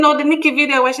No, the Nicki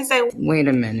video where she said, Wait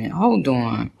a minute, hold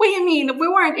on. what do you mean? We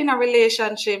weren't in a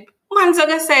relationship. Man's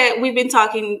gonna say we've been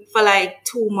talking for like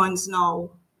 2 months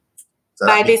now. So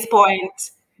by this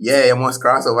point. Yeah, you must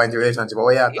cross over in the relationship. But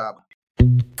what you talk?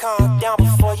 Calm down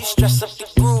before you stress up the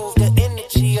groove. The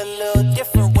energy a little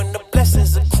different when the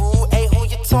blessings accrue. Hey, who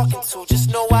you talking to?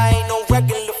 Just know I ain't no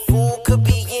regular fool. Could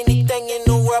be anything in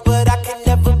the world, but I can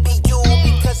never be you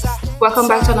because I... Welcome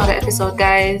back to another episode,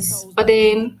 guys.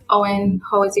 Odin, Owen,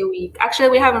 how was your week? Actually,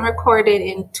 we haven't recorded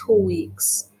in 2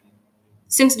 weeks.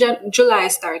 Since July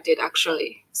started,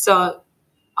 actually. So,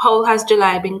 how has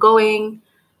July been going?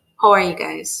 How are you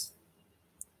guys?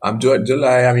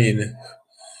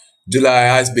 July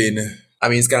has been,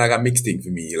 it's kind of like a mixed thing for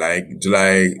me. Like,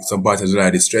 July, some parts of July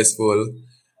is stressful,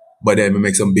 but then we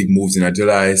make some big moves in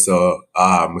July, so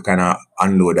we kind of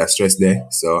unload that stress there.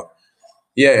 So,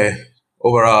 yeah,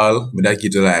 overall, we like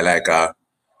July like a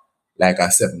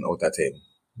 7 out of 10.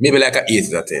 Maybe like an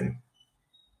 8 out of 10.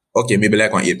 Okay, maybe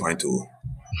like an 8.2.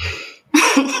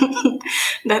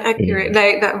 That accurate,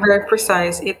 like that very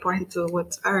precise 8.2.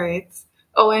 What's all right,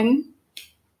 Owen?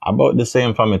 About the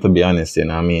same for me, to be honest.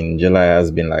 July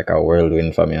has been like a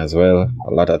whirlwind for me as well.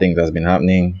 A lot of things has been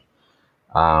happening.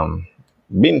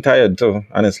 Been tired too,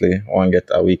 honestly. I want to get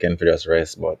a weekend to just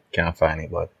rest, but can't find it.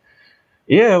 But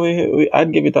yeah,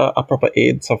 I'd give it a proper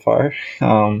 8 so far.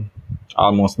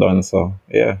 Almost done, so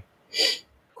yeah.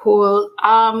 Cool.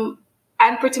 And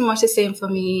pretty much the same for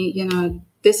me.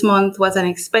 This month was an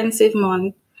expensive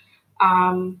month.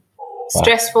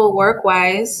 Stressful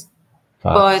work-wise.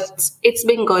 But it's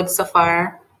been good so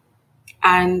far.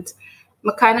 And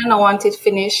I kind of don't want it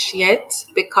finished yet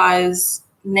because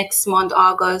next month,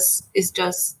 August, is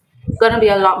just going to be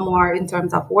a lot more in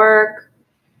terms of work.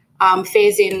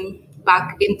 Phasing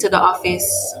back into the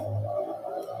office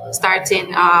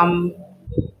starting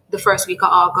the first week of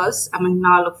August.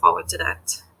 Now look forward to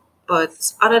that.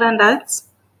 But other than that,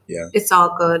 yeah, it's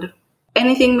all good.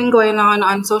 Anything been going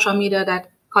on social media that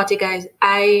caught you guys'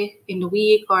 eye in the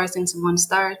week or since the month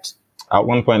start? At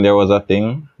one point there was a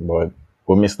thing, but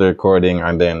we missed the recording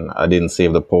and then I didn't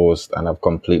save the post and I've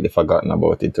completely forgotten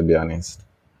about it, to be honest.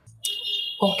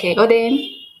 Okay, Odin?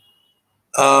 Wait,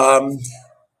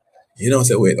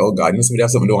 oh God, somebody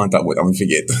have something I don't want to talk about, I'm going to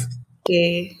forget.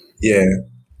 Okay. Yeah.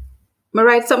 I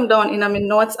write something down in my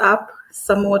notes app,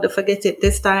 some more to forget it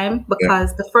this time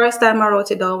because the first time I wrote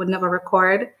it down, I would never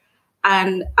record.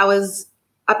 And I was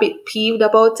a bit peeved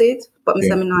about it, but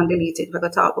I'm not delete it. We're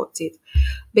going to talk about it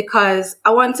because I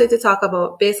wanted to talk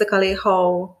about basically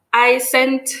how I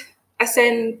sent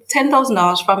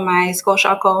 $10,000 from my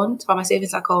Scotia account, from my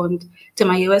savings account to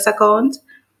my US account.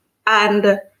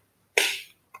 And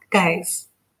guys,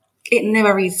 it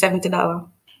never reached $70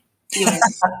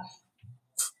 US.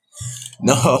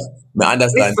 No, I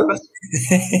understand.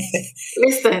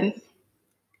 Listen,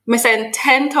 I sent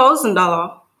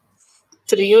 $10,000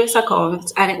 to the US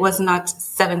account and it was not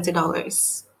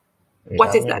 $70. Yeah,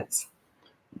 what is that?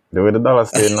 The way the dollar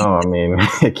stay now,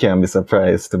 you can't be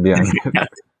surprised, to be honest.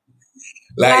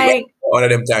 like one of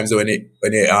them times when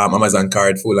Amazon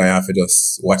card full and I have to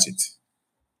just watch it.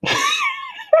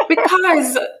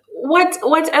 Because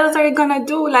what else are you gonna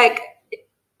do?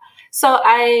 So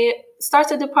I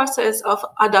started the process of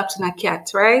adopting a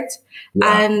cat, right?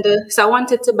 Yeah. And so I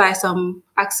wanted to buy some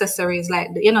accessories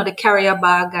like the carrier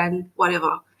bag and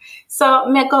whatever. So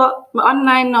I go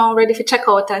online now, ready for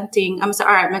checkout and thing. I'm saying,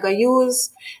 all right, I'm gonna use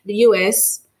the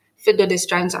US to do this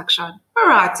transaction. All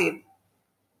right.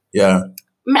 Yeah.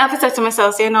 I have to say to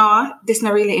myself, this is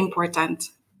not really important.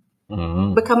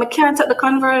 Mm-hmm. Because I can't take the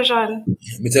conversion.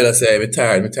 Me tell you, I'm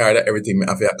tired of everything.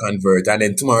 I have to convert, and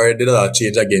then tomorrow the dollar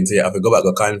change again, so you have to go back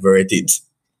and convert it.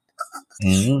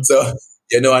 Mm-hmm. So I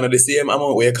know the same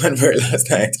amount where you convert last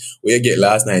night, where you get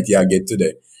last night, you get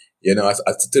today. As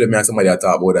today, me and somebody I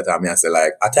talk about that time, I say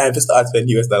like, a time to start spending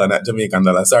US dollar, not Jamaican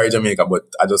dollar. Sorry, Jamaica, but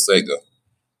I just say go.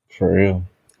 For real.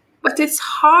 But it's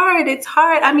hard.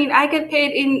 I get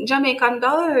paid in Jamaican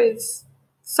dollars,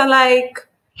 so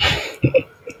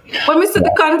when we see the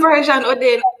conversion, or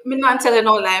then me not telling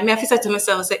no lie, me have to say to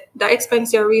myself, say, that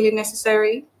expense is really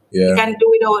necessary. Yeah. You can do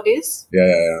without this.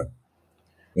 Yeah.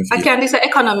 I can't this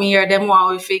economy here, them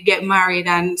wow if we get married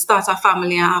and start a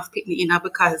family and have picnic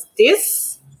because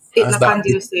this is not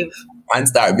conducive. And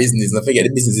start business. Don't forget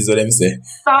the business is what them say.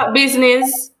 Start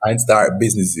business. And start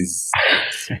businesses.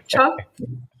 Sure.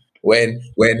 When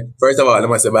first of all, I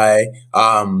must say by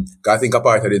I think a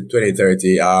part of the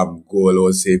 2030 goal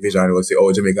was say vision was say,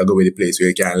 Jamaica go be the place where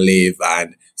you can live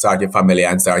and start your family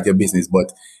and start your business.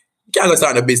 But can't go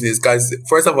start a business because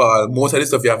first of all, most of the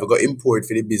stuff you have to go import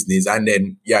for the business and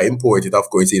then import it of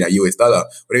course in a US dollar.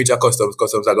 When you reach a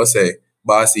customs are gonna say,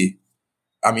 bossy,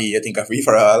 I mean you think a free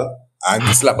for all and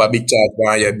slap a big charge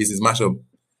on your business mash up.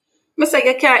 Mr.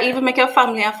 You can't even make your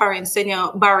family and friends send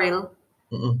your barrel.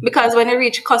 Because when you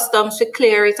reach customs to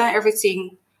clear it and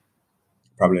everything.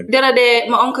 Problem. The other day,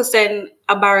 my uncle sent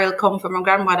a barrel come from my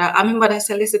grandmother. And my mother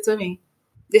said, listen to me.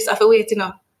 This have to wait,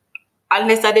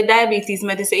 Unless I the diabetes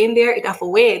medicine in there, it have to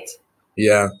wait.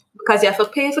 Yeah. Because you have to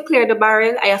pay to clear the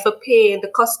barrel. I have to pay the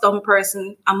custom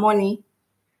person a money.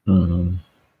 On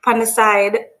the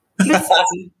side.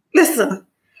 Listen.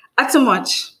 Not too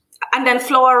much. And then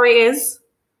flour raise.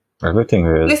 Everything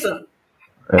raised. Listen.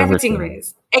 Everything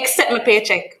raised. Except my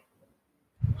paycheck.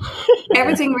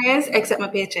 Everything raised except my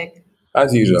paycheck.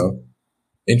 As usual.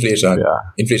 Inflation. Yeah.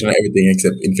 Inflation on everything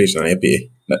except inflation on your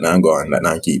pay. That now gone, that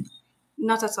now keep.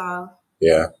 Not at all.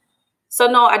 Yeah. So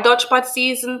now a Dutch pot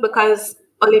season because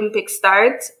Olympics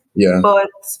start. Yeah. But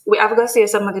we have to say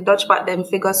some of the Dutch pot them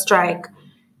figure strike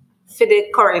for the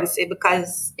currency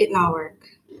because it not work.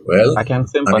 Well, I can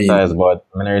sympathize, but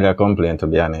I'm not really complain to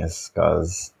be honest,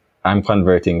 because I'm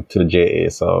converting to JA,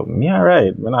 so me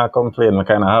alright. I'm not complain, I'm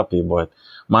kind of happy, but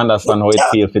I understand how it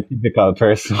feels for a typical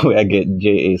person who I get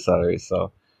JA salary,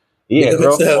 so yeah,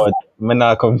 bro, but I'm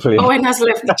not complain. Owen has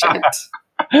left the chat.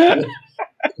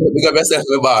 Because myself,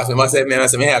 my boss, I must say, man, I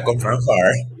come from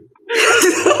far.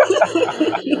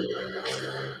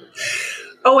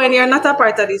 Owen, you're not a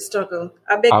part of this struggle.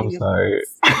 I beg I'm you. sorry.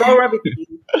 No rabbit.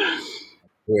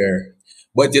 Where?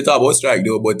 But you talk about strike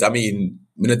though, but I mean,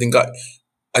 I think I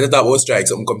just thought about strike,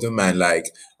 something come to mind like,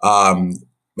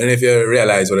 if you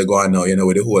realize what they're going now,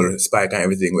 with the whole spike and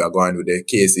everything, we are going with the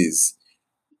cases.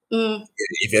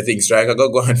 If you think strike, I go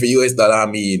on for US dollar, I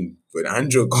mean, when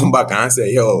Andrew come back and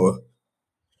say, yo,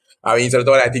 I mean, so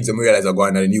all I think some realize are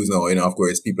going on the news now, of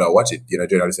course, people are watching,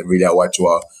 journalists really are watch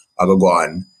what I go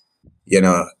on,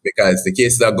 because the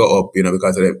cases that go up,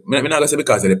 because of the, I'm not going to say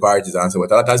because of the parties and so,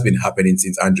 but a lot has been happening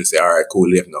since Andrew said, all right,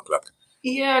 cool, 11 o'clock.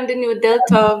 Yeah, and the new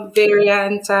Delta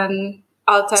variant and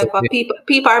all type of people.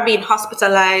 People are being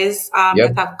hospitalized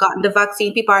that have gotten the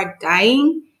vaccine. People are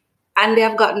dying and they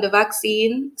have gotten the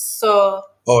vaccine. So.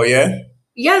 Oh, yeah?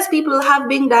 Yes, people have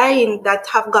been dying that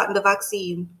have gotten the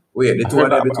vaccine. Wait, the two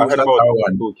shot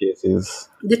one? Two cases.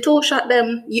 The two shot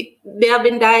them. They have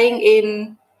been dying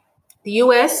in the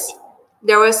US.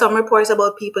 There were some reports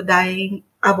about people dying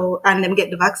and them get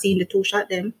the vaccine, the two shot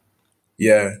them.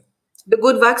 Yeah. The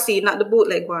good vaccine, not the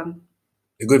bootleg one.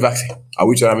 The good vaccine. I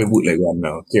wish I have a bootleg one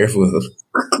now. Careful.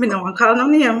 I no one call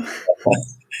on him.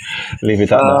 Leave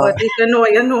it at that. But if you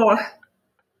know.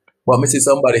 But me see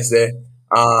somebody say,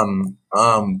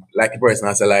 like the person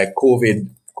I say like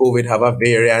COVID have a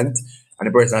variant, and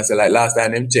the person I say like last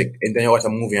time them check, and then you watch a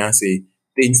movie and say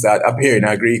things that appear in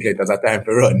a Greek letters are time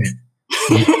to run.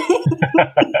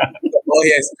 Oh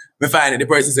yes, we find it. The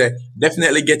person said,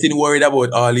 definitely getting worried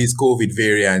about all these COVID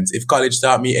variants. If college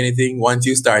taught me anything, once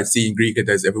you start seeing Greek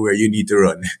letters everywhere, you need to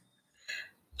run.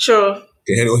 True.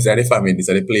 It's the famine, it's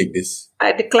the plague, this.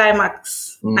 At the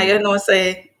climax. And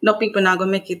say, no people not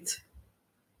gonna make it.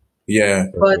 Yeah.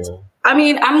 But, I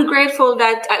mean, I'm grateful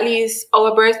that at least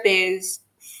our birthdays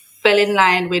fell in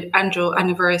line with Andrew's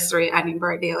anniversary and his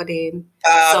birthday ordained.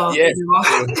 So, yes.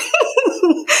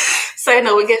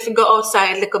 So, we get to go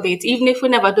outside a little bit. Even if we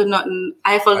never do nothing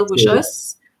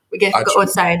wishes, we get to go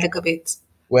outside a little bit.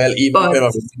 Well, even if we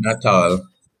never do at all.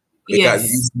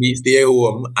 Because we stay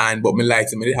home, but me like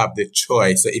to me have the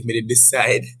choice. So if me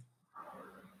decide.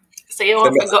 So you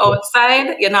want to go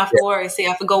outside, you don't have to worry. So you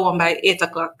have to go home by 8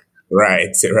 o'clock.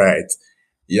 Right. But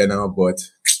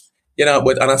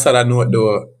on a sad note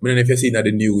though, I don't know if you've seen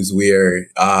the news where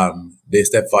the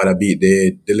stepfather beat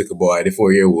the little boy, the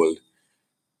 4-year-old.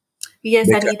 Yes,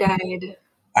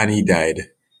 and he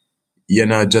died.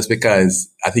 Just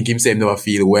because I think him saying never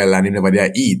feel well and he never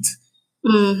did eat.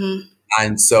 Mm-hmm.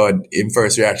 And so in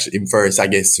first I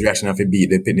guess reaction of it beat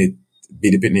the pitney.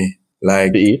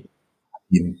 Like to eat?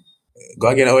 Go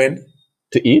again, Owen?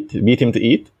 To eat? Beat him to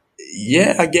eat?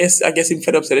 Yeah, I guess him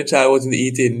fed up so the child wasn't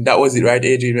eating. That was it, right,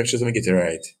 Adrian? Make sure to get it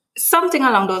right. Something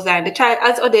along those lines. The child,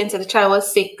 as Odin said, the child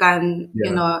was sick and,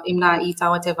 him not eat or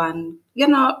whatever. And,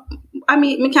 I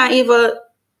mean, we can't even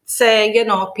say,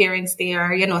 parents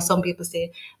there, some people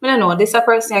say, I don't know, this is a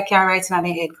person I can't write in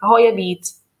their head. How you beat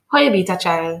a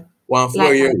child?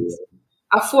 4-year-old.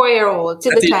 A 4-year-old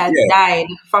till the child died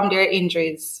from their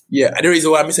injuries. Yeah, the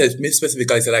reason why I said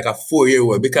specifically say like a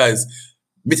 4-year-old because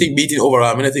I think beating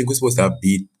overall, I think we're supposed to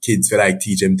beat kids for like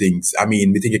teach them things. I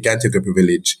mean, I think you can't take a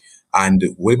privilege and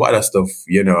what about other stuff,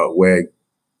 where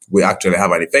will actually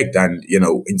have an effect and,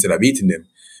 instead of eating them.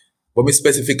 But me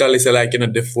specifically say like, the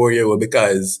 4-year-old,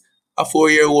 because a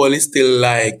 4-year-old is still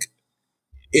like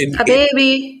in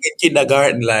baby. in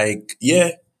kindergarten, like,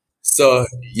 yeah. So,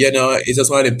 it's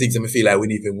just one of them things that I feel like we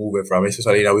need to move away from,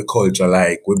 especially in our culture.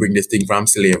 Like, we bring this thing from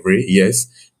slavery, yes,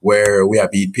 where we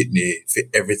have been pitney for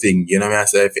everything, you know what I mean? I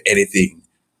say for anything,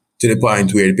 to the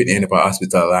point where the pitney end up at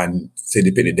hospital and say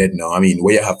the pitney dead now. I mean,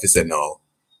 what you have to say now?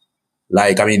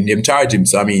 Like, I mean, them charge him,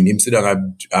 so I mean, him sit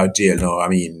down at jail now, I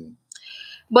mean.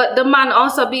 But the man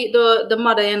also beat the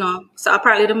mother, So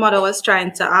apparently the mother was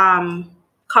trying to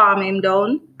calm him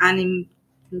down and him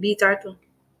beat her too.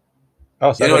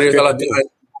 Oh, so there's a lot to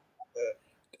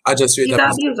I just he's an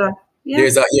abuser. Yeah.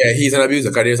 He's an abuser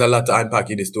because there's a lot to unpack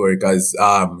in the story because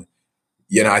I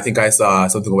think I saw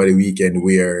something over the weekend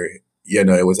where,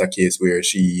 it was a case where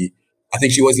I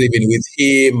think she was living with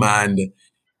him and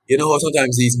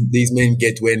sometimes these men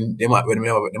get when they have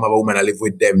a woman I live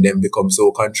with them become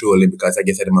so controlling because I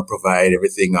guess they might provide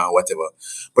everything or whatever.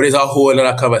 But it's a whole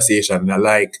other conversation.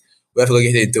 Like we have to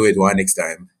get into it one next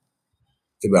time.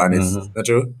 To be honest, not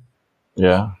true?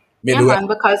 Yeah. Yeah, man,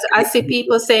 because I see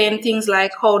people saying things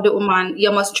like how the woman,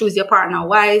 you must choose your partner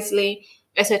wisely,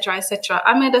 etc., etc.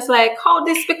 I mean, that's like how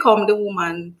this become the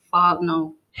woman's fault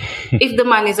now. If the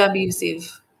man is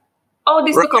abusive, how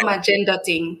this become a gender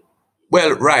thing.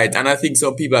 Well, right, and I think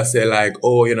some people are saying like,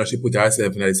 oh, she put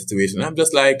herself in that situation. I'm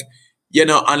just like,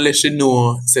 unless she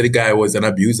say the guy was an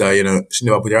abuser, she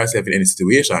never put herself in any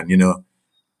situation,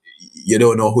 You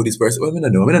don't know who this person. Well, I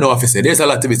don't know. I don't know what to say. There's a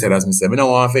lot to be said, as I said. I don't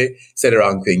want to say the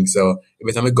wrong thing. So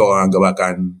every time I go back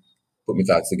and put my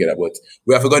thoughts together. But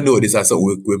we have to go know this as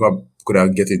something we probably could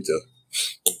have get into.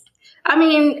 I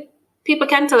mean, people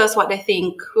can tell us what they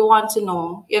think. We want to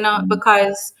know,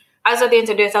 because as of the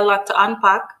interview, there's a lot to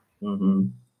unpack. Mm-hmm.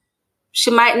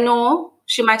 She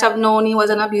might have known he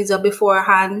was an abuser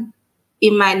beforehand.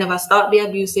 He might never start be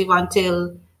abusive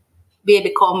until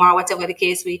baby come or whatever the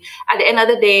case be. At the end of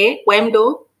the day, what him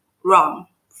do? Wrong.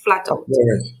 Flat out.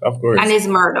 Of course. And his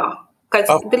murder. Because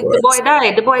the boy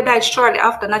died. The boy died shortly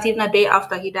after, not even a day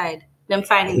after he died. Them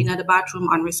find him in the bathroom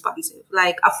unresponsive.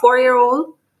 Like a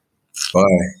 4-year-old. Boy,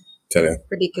 tell you.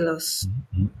 Ridiculous.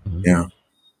 Yeah.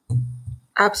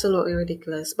 Absolutely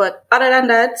ridiculous. But other than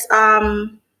that,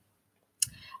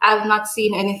 I've not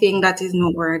seen anything that is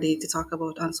noteworthy to talk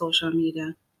about on social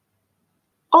media.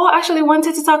 Oh, I actually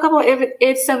wanted to talk about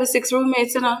 876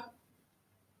 roommates,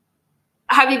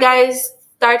 Have you guys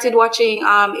started watching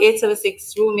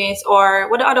 876 roommates or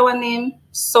what the other one named?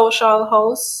 Social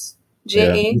House?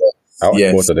 JA? Yeah. I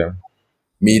watched both of them.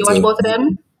 Me you too. watch both of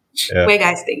them? Yeah. What do you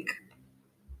guys think?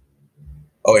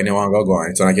 Oh, and then one go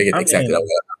on. So I can get exactly that.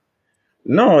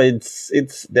 No, it's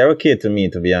they're okay to me,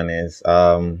 to be honest.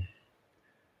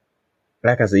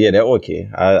 Like I said, yeah, they're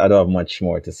okay. I don't have much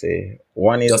more to say.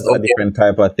 One is Just a okay. different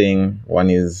type of thing.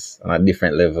 One is on a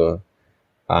different level.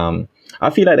 I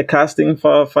feel like the casting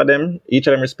for them, each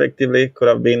of them respectively, could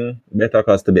have been better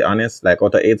because, to be honest, like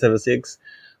out of 876,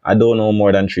 I don't know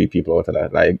more than 3 people out of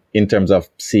that. Like in terms of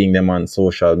seeing them on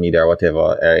social media or whatever,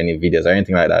 or any videos or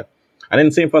anything like that. And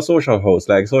then same for Social Host.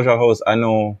 Like Social Host, I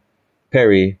know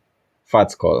Perry,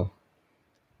 Fat Skull.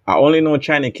 I only know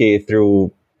China K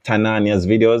through Tanania's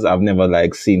videos. I've never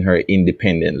like seen her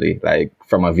independently, like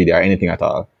from a video or anything at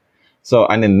all. So,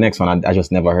 and then the next one, I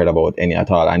just never heard about any at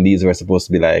all. And these were supposed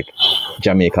to be like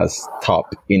Jamaica's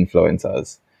top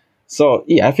influencers. So,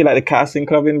 yeah, I feel like the casting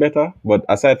could have been better. But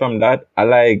aside from that, I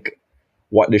like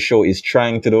what the show is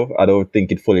trying to do. I don't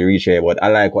think it fully reached it, but I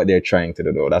like what they're trying to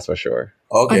do, though. That's for sure.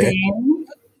 Okay.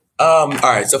 All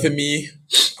right. So for me,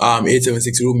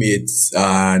 876 roommates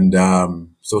and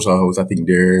Social House, I think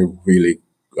they're really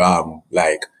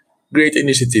like great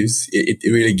initiatives. It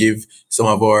really give some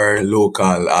of our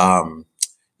local, some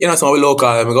of our local,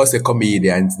 I'm going to say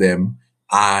comedians them,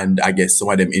 and I guess some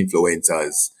of them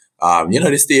influencers.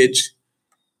 The stage,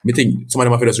 I think some of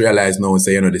them have just realized now,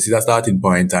 say, this is a starting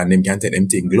point and them can take them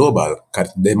thing global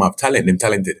because they have talent, them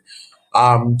talented.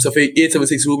 So for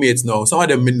 876 roommates now, some of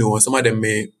them may know, some of them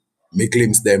may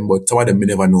glimpse them, but some of them may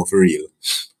never know for real.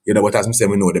 But as I say,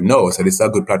 we know them now, so this is a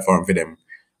good platform for them.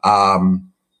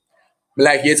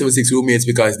 Like 876 roommates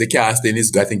because the casting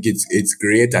is, I think it's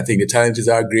great. I think the challenges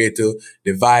are great too.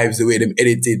 The vibes, the way them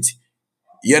edit it,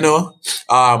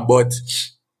 But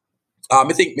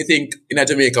I think in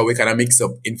Jamaica we kind of mix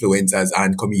up influencers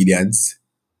and comedians.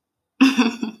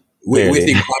 we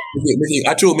think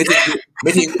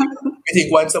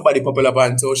when somebody popular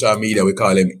on social media, we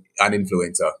call him an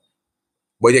influencer.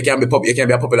 But you can be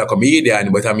a popular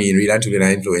comedian, but I mean, really and truly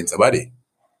an influencer, buddy.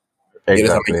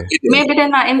 Exactly. Maybe they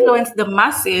not influence the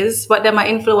masses, but they might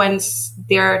influence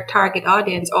their target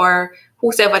audience or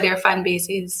whoever their fan base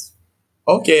is.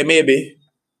 Okay, maybe.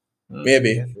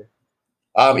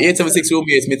 876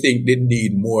 roommates, me think they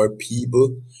need more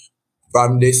people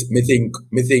from this. Me think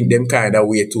them kind of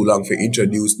wait too long for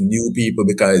introduce new people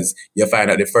because you find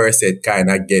that the first set kind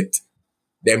of get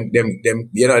them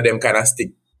them kind of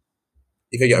stick.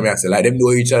 If you get me, I say like them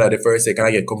know each other. The first set kind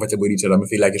of get comfortable with each other. I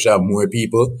feel like you should have more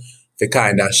people to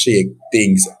kind of shake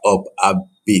things up a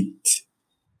bit.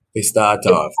 To start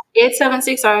off.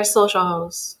 876 or social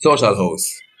host? Social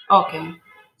host. Okay.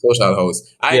 Social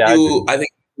host. Yeah, I think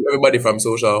everybody from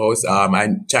Social Host,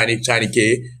 and Chani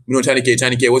K. You know Chani K.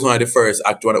 Chani K was one of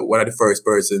the first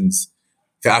persons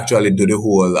to actually do the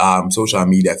whole social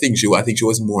media. I think she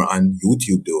was more on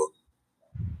YouTube though.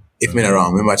 If me not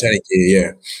wrong, remember Chani K,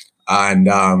 yeah. And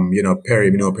Perry,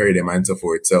 Perry them and so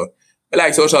forth. So I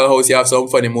like Social Host, you have some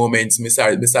funny moments. Me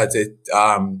started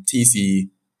TC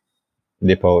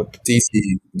Dip out.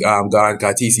 gone,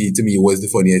 cause TC to me was the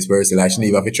funniest person. Like she didn't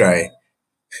even have to try.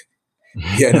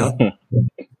 You know?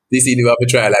 TC knew have to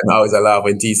try, like I always laugh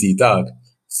when TC talk.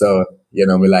 So,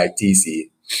 me like TC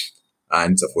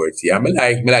and so forth. Yeah, me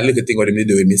like little thing what them they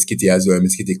do with Miss Kitty as well.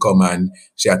 Miss Kitty come and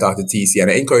she talk to TC and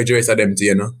I encourage the rest of them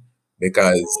to,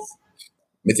 because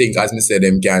me think as me said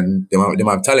them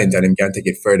have talent and them can take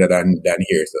it further than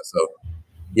here. So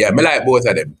yeah, me like both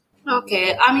of them.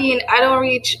 Okay. I mean, I don't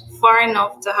reach far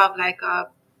enough to have like a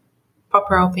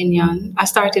proper opinion. I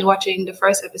started watching the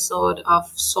first episode of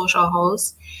Social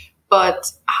Host,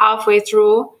 but halfway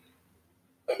through,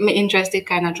 my interest did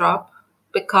kind of drop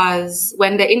because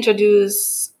when they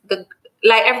introduced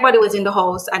everybody was in the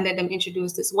house and then them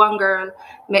introduced this one girl,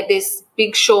 made this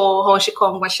big show, how she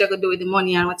come, what she gonna do with the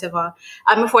money and whatever.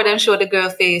 And before them show the girl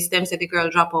face, them said the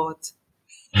girl drop out.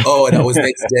 Oh, that was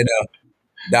next dinner.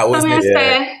 That was next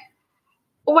say,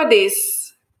 what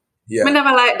this? Yeah. I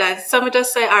never like that. So I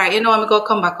just say, all right, I'm going to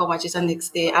come back and watch it the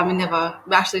next day. I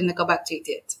actually never go back to it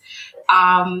yet.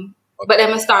 But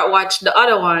then I start watch the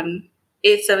other one,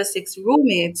 876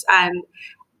 Roommates, and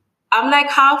I'm like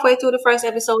halfway through the first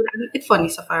episode, and it's funny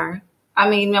so far. I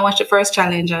mean, I watched the first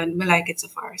challenge and I like it so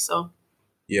far. So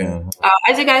yeah,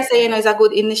 as you guys say, it's a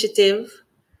good initiative,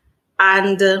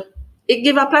 and it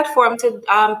give a platform to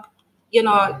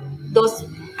those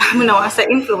I say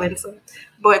influencer,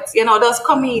 but those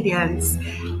comedians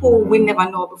who we never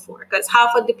know before, because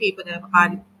half of the people that have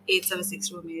had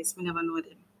 876 Roommates, we never know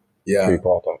them. Yeah.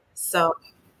 So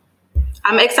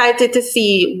I'm excited to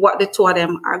see what the two of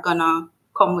them are gonna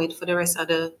come with for the rest of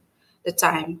the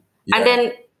time. Yeah. And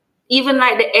then even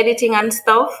like the editing and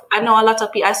stuff, I know a lot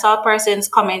of people, I saw persons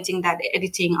commenting that the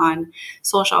editing on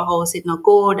Social Host is not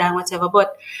good and whatever,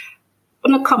 but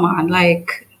come on,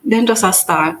 like, then just a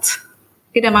start.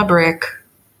 Give them a break.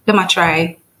 Them a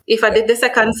try. If I did the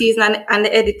second season and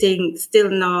the editing still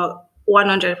not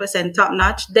 100% top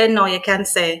notch, then no, you can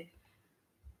say,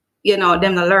 them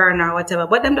to learn or whatever.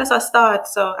 But them just a start.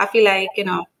 So I feel like,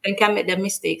 they can make the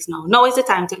mistakes now. Now is the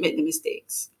time to make the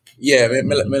mistakes. Yeah, me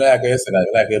like you said, I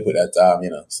like you put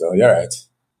that, so you're right.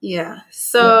 Yeah.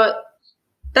 So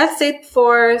that's it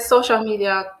for social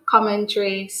media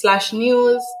commentary /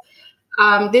 news.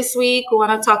 This week we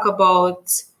want to talk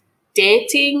about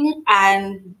dating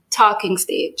and talking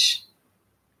stage.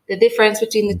 The difference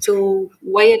between the two,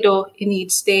 what you do in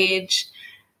each stage,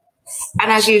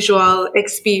 and as usual,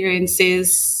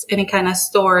 experiences, any kind of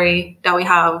story that we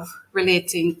have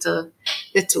relating to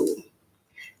the two.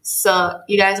 So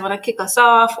you guys want to kick us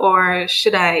off, or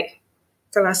should I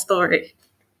tell a story?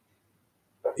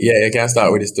 Yeah, you can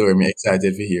start with the story. I'm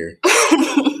excited to hear.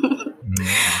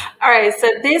 All right, so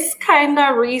this kind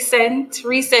of recent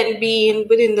being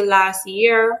within the last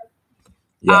year.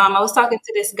 Yeah. I was talking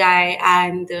to this guy,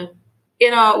 and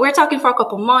we're talking for a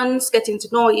couple months, getting to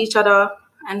know each other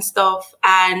and stuff.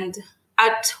 And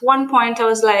at one point, I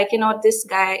was like, this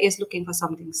guy is looking for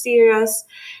something serious.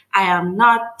 I am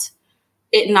not.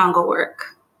 It not gonna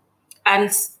work.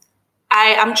 And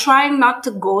I am trying not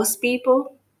to ghost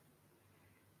people.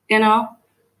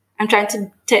 I'm trying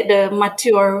to take the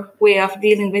mature way of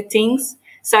dealing with things.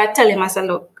 So I tell him, I said,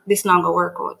 look, this not gonna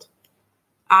work out.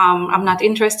 I'm not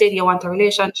interested. You want a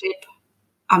relationship?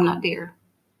 I'm not there.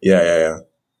 Yeah.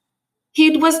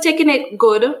 He was taking it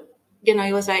good.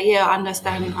 He was like, yeah,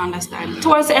 understand.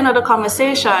 Towards the end of the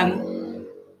conversation,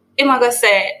 he might gonna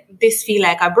say, this feel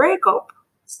like a breakup.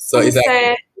 So is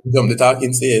that from the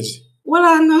talking stage? Well,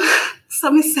 I know.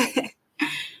 So I say,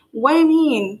 what do you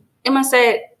mean? He must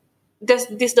say,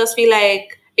 this does feel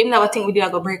like him never think we did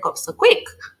go break up so quick.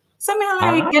 So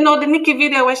I like, the Nicki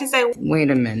video where she said, wait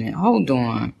a minute, hold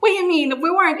on. What do you mean? We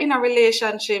weren't in a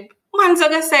relationship. Once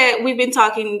I say we've been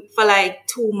talking for like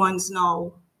 2 months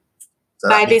now. So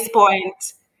By that this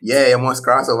point. yeah, you must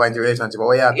cross over into relationship. But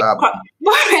what you talk?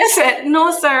 But I said,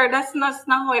 no, sir, that's not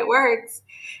how it works.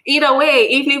 Either way,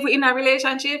 even if we're in a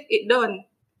relationship, it done.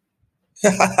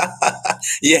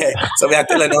 Yeah, so me I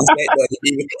tell you now, say it done.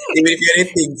 Even if you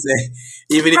didn't think,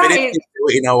 even if you didn't Right. think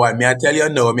so in a one, me I tell you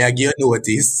no, me I give you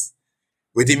notice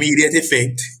with immediate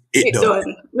effect. It It done.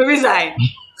 done. We resign.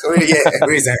 So yeah,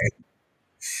 reason.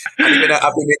 And if you're not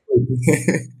happy with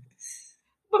it.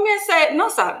 But me I said, no,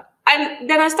 sir. And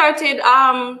then I started,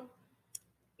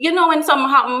 when something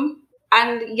happen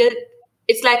and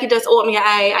it's like you just open your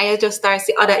eye and you just start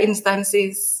see other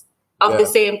instances of the Yeah.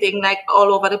 same thing, like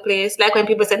all over the place. Like when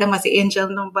people say they must see angel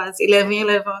numbers,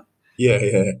 1111. Yeah.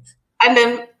 And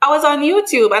then I was on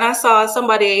YouTube and I saw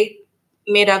somebody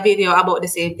made a video about the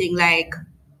same thing, like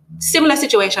similar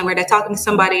situation where they're talking to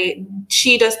somebody.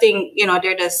 She just think,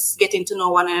 they're just getting to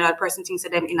know one another. Person thinks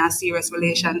of them in a serious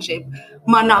relationship,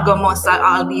 monogamous and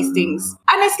all these things.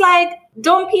 And it's like,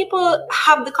 don't people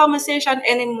have the conversation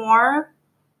anymore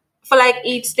for like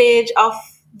each stage of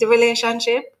the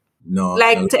relationship? No.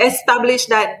 Like to establish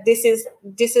that this is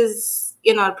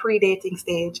pre-dating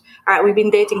stage. All right, we've been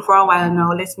dating for a while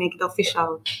now. Let's make it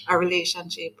official, a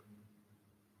relationship.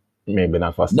 Maybe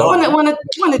not for No. some. Wanna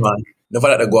Man, no for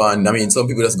that to go on. I mean, some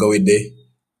people just go with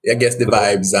I guess the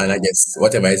vibes and I guess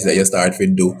whatever it is that you start to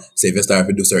do. Say if you start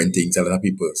to do certain things, a lot of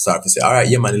people start to say, all right,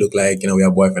 yeah, man, it look like, we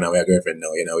are boyfriend and we are girlfriend now,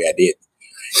 we are dating.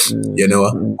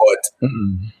 But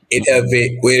it have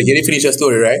you didn't finish your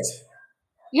story, right?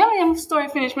 Yeah, my story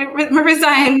finished. Me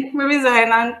resign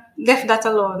and left that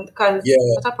alone because Yeah.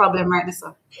 what's a problem right this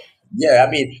one. Yeah,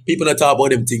 I mean, people don't talk about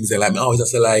them things. Like, I always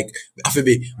just say, like, I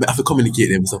have to communicate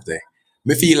them something.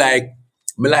 Me feel like,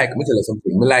 me tell you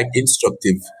something. Me like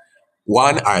instructive.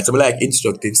 Alright, so me like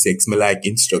instructive sex. Me like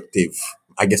instructive,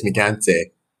 I guess me can't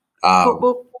say,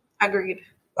 Boop. Agreed.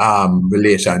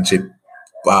 relationship,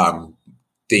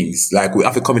 things. Like, we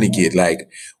have to communicate. Like,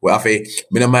 we have to,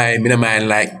 me no mind,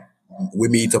 like, we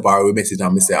meet up or we message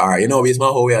and me say, alright, it's my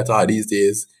whole way I talk these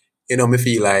days. Me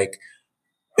feel like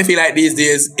these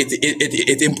days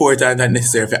it's important and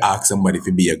necessary to ask somebody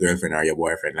to be your girlfriend or your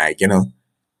boyfriend. Like,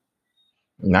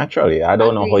 Naturally, I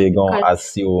don't know how Agreed, you're going to because-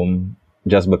 assume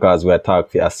just because we're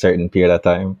talking for a certain period of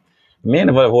time. Me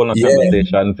never hold a Yeah.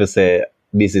 conversation to say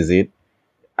this is it.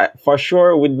 For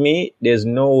sure, with me, there's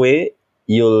no way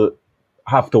you'll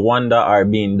have to wonder or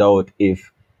be in doubt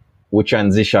if we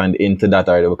transitioned into that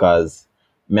already, because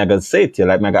me I gotta say it to you,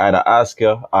 like me I gotta either ask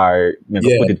you or me I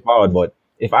gotta Yeah. put it forward. But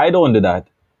if I don't do that,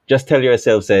 just tell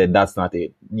yourself, say that's not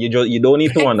it. You don't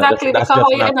need to wonder. Exactly. That's That's how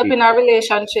just you not end up it. in a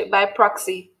relationship by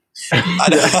proxy.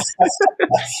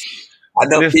 I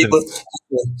know Listen.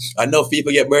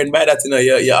 people get burned by that,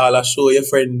 you all show your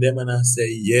friend them and I say,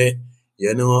 yeah,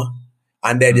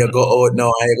 and then you go out now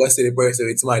and you go see the person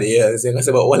with somebody else, you go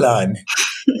say, but hold on.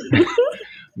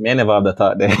 Me I never have the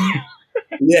thought there.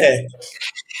 Yeah.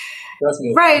 Trust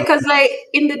me. Right, because like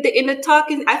in the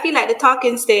talking, I feel like the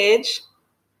talking stage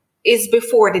is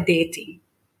before the dating,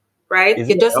 right? Is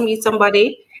You it? just meet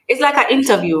somebody. It's like an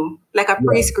interview, like a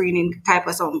pre-screening type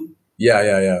of something.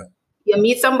 Yeah. You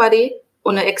meet somebody,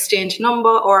 wanna exchange number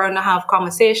or wanna have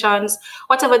conversations,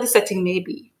 whatever the setting may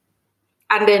be.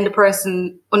 And then the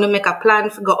person wanna make a plan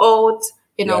to go out,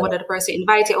 Yeah. whether the person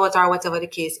invite you out or whatever the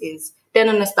case is. Then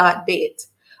wanna start date.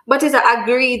 But it's an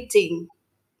agreed thing.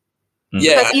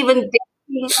 Yeah. Because even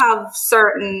dating have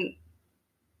certain,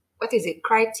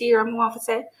 criteria, I want to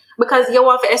say. Because you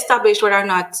want to establish whether or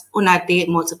not you not date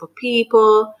multiple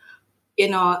people,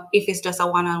 if it's just a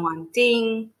one-on-one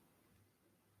thing.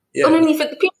 Yeah. And then if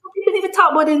people even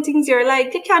talk about them things, you're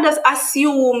like, you can't just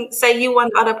assume, say you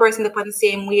want the other person to put the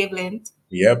same wavelength.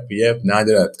 Yep. Now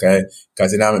do that,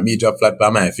 because me drop flat by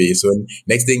my face. When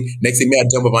next thing me I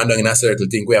jump up and down in a circle,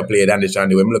 think we are playing down the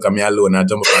channel. When me look at me alone, I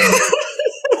jump up and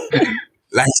down.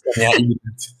 Like me I eat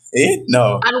it.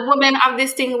 No. And women have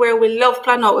this thing where we love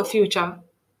plan out a future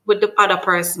with the other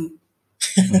person.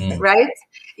 Right?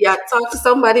 You talk to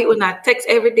somebody who not text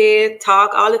every day,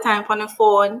 talk all the time on the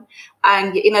phone,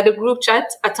 and you're in the group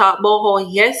chat, I talk about how,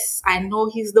 yes, I know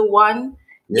he's the one,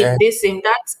 Yeah. this and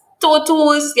that.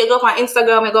 Tutus, you go on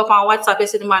Instagram, you go on WhatsApp, you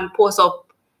see the man post up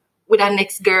with our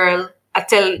next girl, I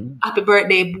tell happy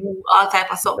birthday, boo, all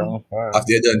type of something.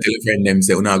 After you done tell your friend them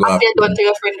say, we not go After you don't tell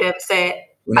your friend them, say,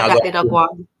 We I not got go- the dog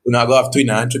one. have twin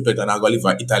and triplet and I go live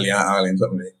for Italy and Ireland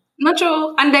something like. Not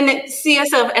true. And then see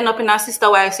yourself end up in a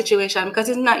sister-wife situation because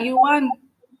it's not you one.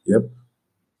 Yep.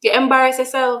 You embarrass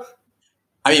yourself.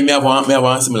 I mean, me have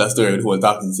one similar story with the whole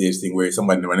talking stage thing where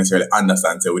somebody never necessarily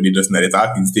understands, so when they just know the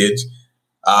talking stage.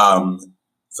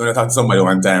 So I talked to somebody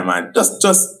one time and we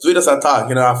just a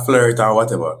talk, a flirt or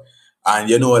whatever. And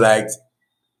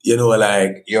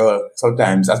you're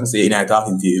sometimes, as I say, in a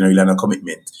talking to you, you're on a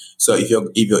commitment. So if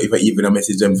you even a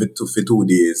message them for 2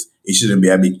 days, it shouldn't be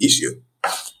a big issue.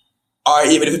 Or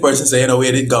even if the person say,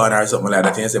 where they gone or something like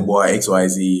that, and you say, boy,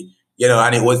 XYZ,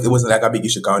 and it wasn't like a big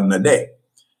issue counting a day.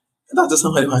 I talked to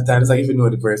somebody one time, it's like if you know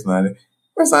the person, and the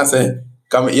person said,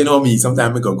 come, me,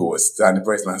 sometimes I go ghost. And the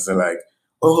person say like,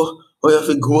 oh, you have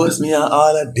to ghost me and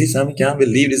all of this, and I can't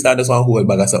believe this, I just want to hold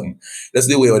back or something. That's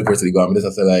the way how the person go. I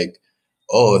just say like,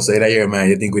 oh, so that here, man,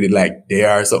 you think we did like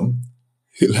there or something?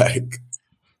 Like,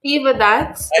 either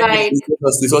that, like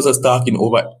this was us talking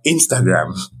over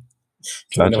Instagram.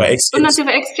 we not even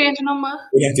exchange number.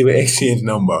 We have to exchange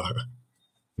number.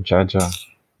 Jaja.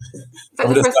 But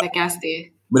the person can't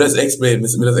stay. Me just explain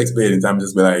it. I'm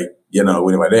just be like, we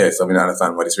never there, so I don't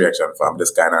understand what this reaction from.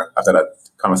 Just kind of after that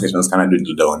conversation was kind of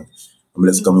dwindled down. I'm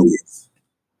just coming with.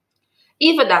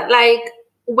 Either that, like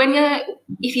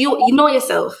if you know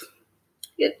yourself.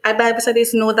 I Bible said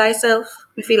this, know thyself.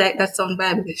 I feel like that sounds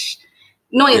Bible-ish.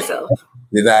 Know yourself.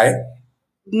 Did I?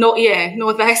 No, yeah,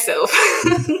 know thyself.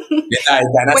 Did I?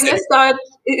 When you start,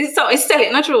 it's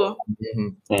telling, not true.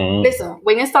 Mm-hmm. Mm-hmm. Listen,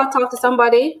 when you start talking to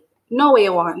somebody, know what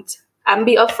you want and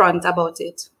be upfront about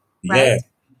it. Right? Yeah.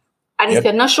 And if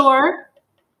you're not sure,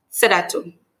 say that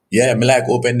too. Yeah, me like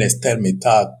openness, tell me,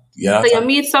 talk. So you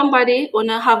meet somebody,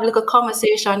 wanna have like a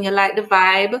conversation, you like the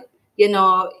vibe, you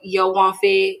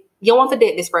want to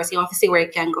date this person, you want to see where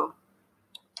it can go.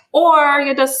 Or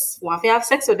you just want to have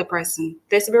sex with the person.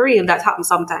 Let's be real, that happens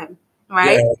sometime,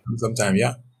 right? Yeah, sometime,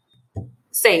 yeah.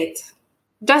 Say it.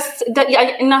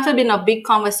 It not to be a big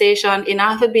conversation, it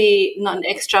not to be nothing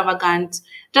extravagant.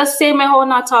 Just say my whole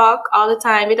not talk all the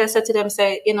time. You just say to them,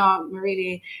 say, I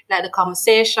really like the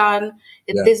conversation.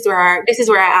 Yeah. This is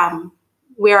where I am.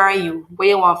 Where are you? What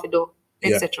you want to do?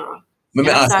 Etc. Let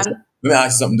me ask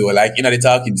you something though. Like in the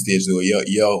talking stage though,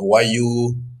 why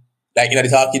you like in the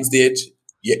talking stage?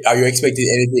 Are you expecting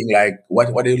anything like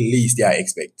what the least you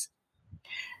expect?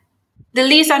 The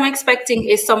least I'm expecting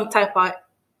is some type of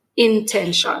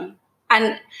intention,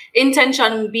 and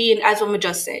intention being as we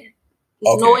just said,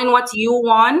 knowing what you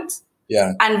want,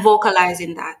 and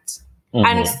vocalizing that. Mm-hmm.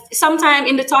 And sometime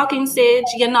in the talking stage,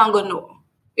 you're not gonna know.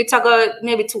 It's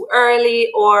maybe too early,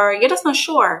 or you're just not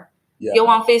sure. Yeah. You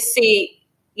want to see,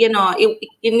 you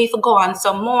need to go on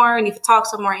some more, you need to talk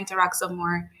some more, interact some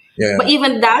more. Yeah. But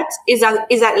even that is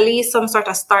at least some sort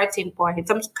of starting point,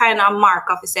 some kind of mark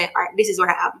of to say, all right, this is where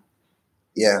I am.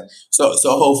 Yeah. So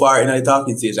how far in the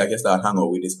talking stage I can start hang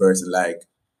out with this person? Like,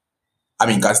 I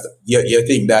mean, cause you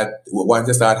think that once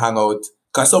you start hang out,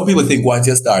 cause some people think once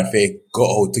you start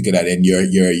go out together, then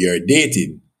you're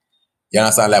dating. You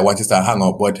understand? Like once you start hang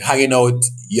out, but hanging out,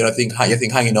 you think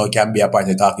hanging out can be a part of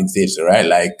the talking stage, right?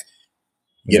 Like,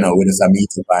 when it's a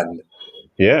meetup and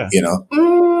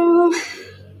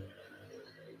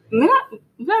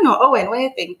I don't know, Owen, what do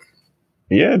you think?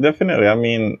 Yeah, definitely. I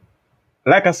mean,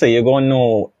 like I say, you're going to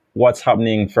know what's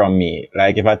happening from me.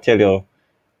 Like if I tell you,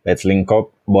 let's link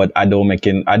up, but I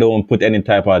don't put any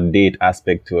type of date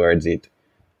aspect towards it.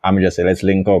 I'm just say, let's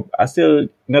link up. I still,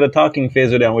 the talking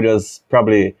phase with them, we just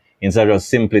probably, instead of just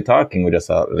simply talking, we just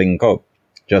link up,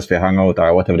 just for hang out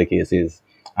or whatever the case is.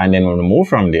 And then when we move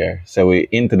from there, so we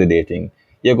into the dating,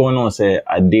 you're going to say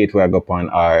a date where I go upon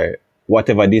or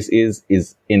whatever this is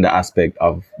in the aspect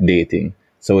of dating.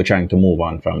 So we're trying to move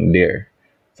on from there.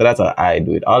 So that's how I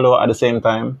do it. Although at the same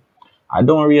time, I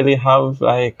don't really have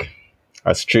like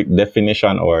a strict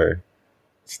definition or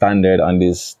standard on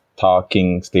this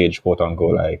talking stage, quote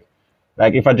unquote.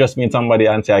 Like if I just meet somebody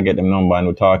and say I get them number and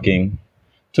we're talking,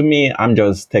 to me, I'm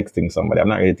just texting somebody. I'm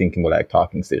not really thinking about like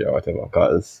talking stage or whatever.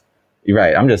 Because you're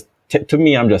right, I'm just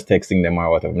texting them or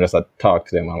whatever. I'm just talk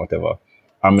to them or whatever.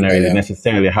 I'm not really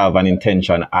necessarily have an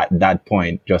intention at that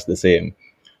point, just the same.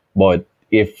 But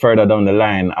if further down the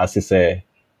line, as you say,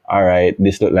 all right,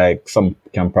 this look like some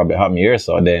can probably happen here,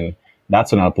 so then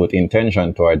that's when I'll put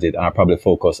intention towards it and I'll probably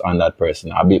focus on that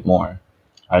person a bit more.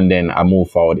 And then I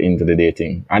move forward into the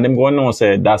dating. And them going to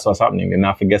say that's what's happening. Then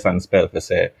I forget and spell to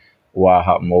say what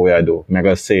happened, what will I do. I'm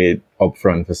going to say it up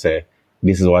front to say,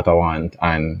 this is what I want.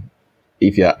 And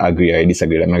if you agree or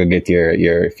disagree, I'm going to get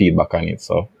your feedback on it.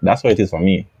 So that's what it is for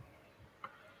me.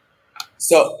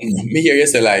 So me hear you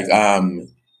say like,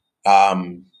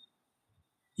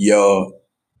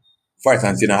 for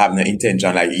instance, you don't have no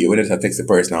intention, like you wouldn't text the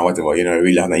person or whatever, you don't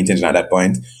really have no intention at that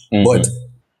point. Mm-hmm. But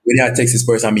when you text this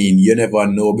person, I mean, you never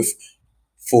know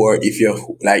before if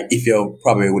you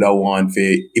probably would have want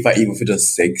for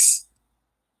just sex.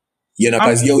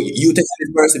 Because you text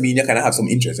this person, I mean, you kind of have some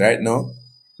interest, right? No?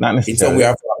 Not In some way,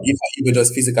 necessarily. even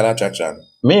just physical attraction.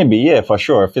 Maybe, yeah, for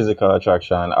sure, physical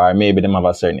attraction, or maybe them have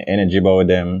a certain energy about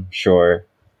them. Sure.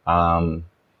 Um,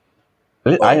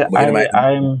 I, But you I, might,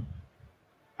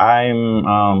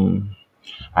 I'm,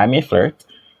 I may flirt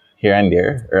here and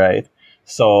there, right?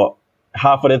 So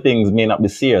half of the things may not be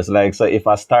serious. Like, so if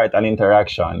I start an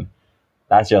interaction,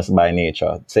 that's just by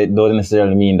nature. So it doesn't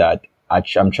necessarily mean that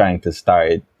I'm trying to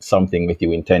start something with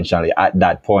you intentionally at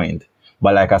that point.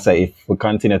 But like I said, if we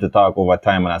continue to talk over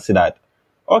time and I see that,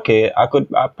 okay, I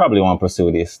probably want to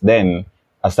pursue this, then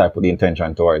I start put the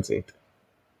intention towards it.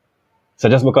 So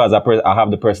just because I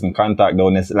have the person contact,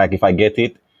 don't necessarily, like if I get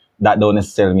it, that don't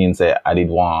necessarily mean say I did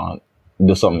want to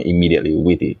do something immediately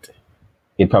with it.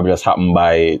 It probably just happened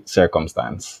by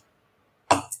circumstance.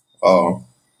 oh,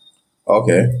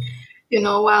 okay.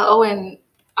 While Owen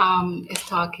is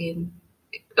talking,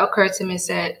 it occurred to me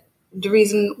that the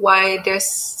reason why there's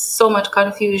so much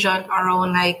confusion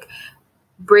around like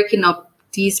breaking up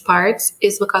these parts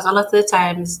is because a lot of the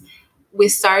times we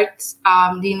start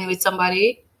dealing with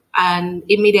somebody and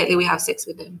immediately we have sex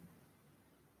with them.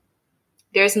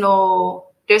 There's no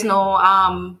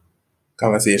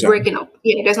Conversation. breaking up.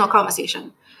 Yeah, there's no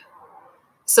conversation.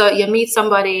 So you meet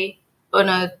somebody on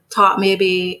a talk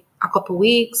maybe a couple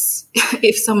weeks,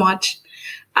 if so much,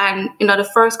 and the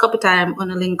first couple time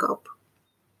on a link up,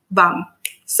 bam,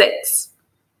 sex,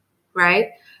 right?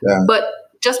 Yeah. But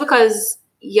just because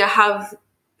you have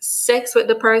sex with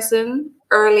the person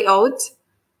early out,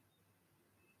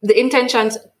 the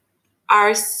intentions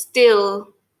are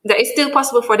still there is still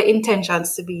possible for the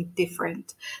intentions to be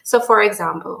different. So, for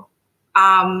example,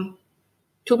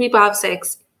 two people have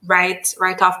sex right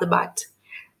off the bat.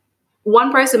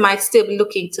 One person might still be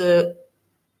looking to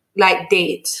like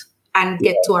date and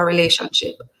get to a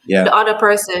relationship. Yeah. The other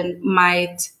person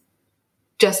might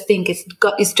just think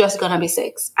it's just gonna be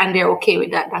sex and they're okay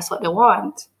with that. That's what they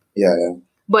want. Yeah.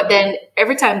 But then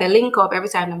every time they link up, every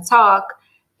time they talk,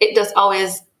 it just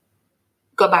always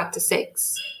go back to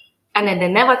sex. And then they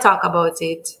never talk about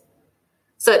it.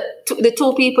 So the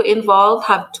two people involved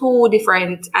have two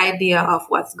different ideas of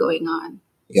what's going on.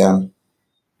 Yeah.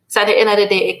 So at the end of the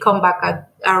day, it come back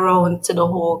around to the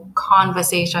whole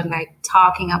conversation, like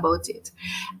talking about it.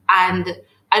 And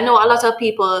I know a lot of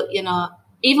people,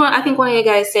 even I think one of you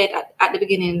guys said at the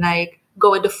beginning, like,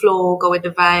 go with the flow, go with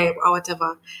the vibe or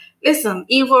whatever. Listen,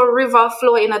 even river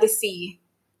flow in the sea.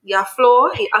 You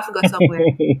flow, you have to go somewhere.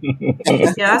 You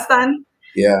understand?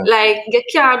 Yeah. Like, you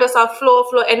can't just have flow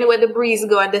anywhere the breeze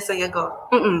go and that's where you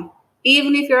go.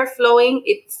 Even if you're flowing,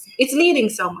 it's leading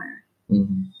somewhere.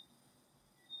 Mm-hmm.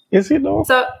 Is it though?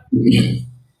 So,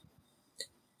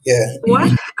 yeah.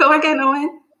 what? Come again,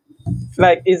 Owen?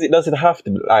 Like, does it have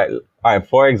to be like, all right,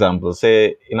 for example,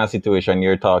 say in a situation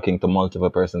you're talking to multiple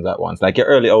persons at once, like you're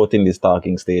early out in this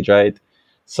talking stage, right?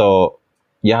 So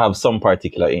you have some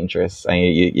particular interests and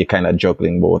you're kind of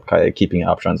juggling both, kind of keeping your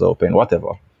options open,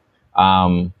 whatever.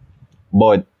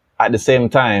 But at the same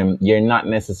time, you're not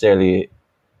necessarily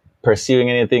pursuing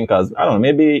anything because, I don't know,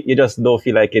 maybe you just don't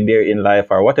feel like you're there in life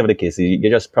or whatever the case is, you're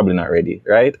just probably not ready,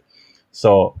 right?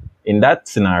 So in that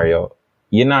scenario,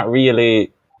 you're not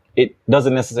really, it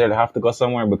doesn't necessarily have to go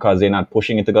somewhere because you're not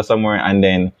pushing it to go somewhere. And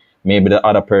then maybe the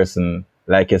other person,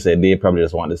 like you said, they probably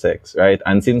just want the sex, right?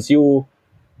 And since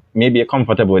maybe you're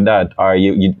comfortable with that, or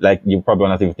you probably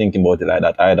not even thinking about it like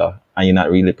that either, and you're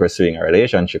not really pursuing a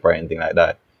relationship or anything like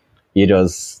that, you're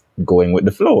just going with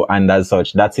the flow. And as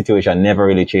such, that situation never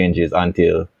really changes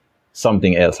until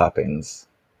something else happens.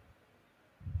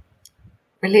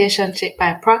 Relationship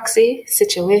by proxy,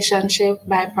 situationship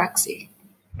by proxy.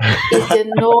 If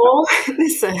you know,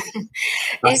 listen,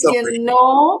 if you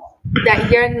know that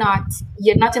you're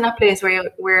not in a place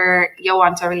where you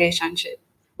want a relationship,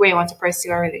 where you want to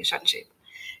pursue a relationship,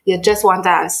 you just want to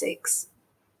have sex,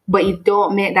 but you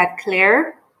don't make that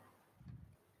clear,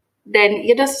 then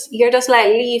you're just like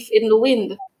leaf in the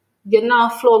wind. You're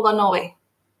not flow go nowhere.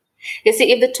 You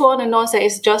see, if the two of them know say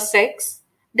it's just sex,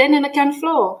 then you can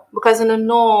flow because you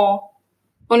know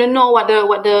what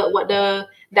the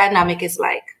dynamic is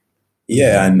like.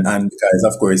 Yeah, and because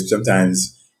of course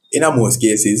sometimes in most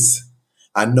cases,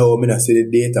 I know me not see the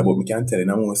data, but me can tell in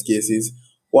most cases,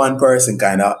 one person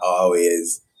kind of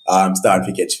always start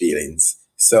to catch feelings.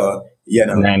 So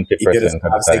 90% if you just of the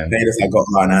have sex, time. then you just go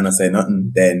on and not say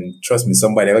nothing, then trust me,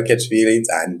 somebody will catch feelings,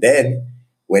 and then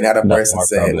when the other That's person more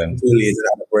said problem. too late,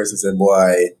 the other person said,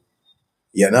 boy,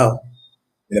 we never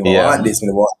want this, we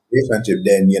never want a relationship,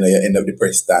 then you end up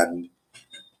depressed and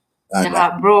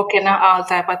Broken and all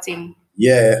type of thing.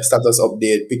 Yeah, status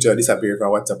update, picture disappear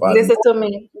from WhatsApp. Listen to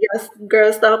me. Yes,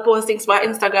 girls start posting to my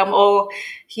Instagram. Oh,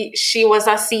 she was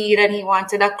a seed and he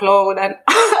wanted a cloud and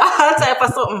all type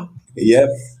of something. Yep.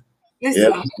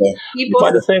 Listen, people. But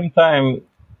at the same time,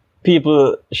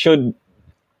 people should.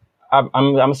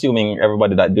 I'm assuming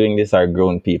everybody that doing this are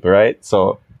grown people, right?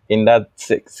 So in that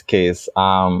case,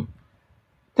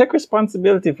 take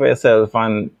responsibility for yourself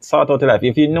and sort out your life.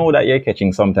 If you know that you're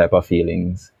catching some type of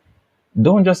feelings,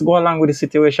 don't just go along with the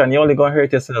situation. You're only gonna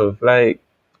hurt yourself. Like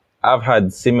I've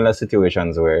had similar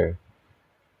situations where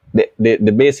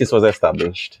the basis was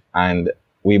established and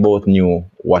we both knew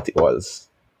what it was,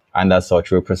 and as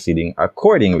such we're proceeding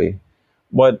accordingly.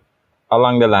 But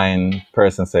along the line,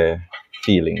 person say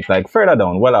feelings. Like further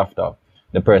down, well after,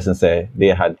 the person say they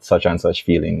had such and such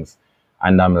feelings.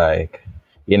 And I'm like,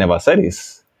 you never said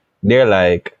this. They're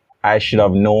like, I should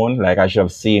have known, like I should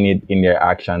have seen it in their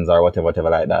actions or whatever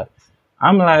like that.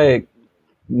 I'm like,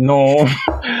 no,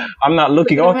 I'm not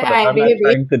looking out for that. I'm not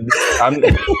trying to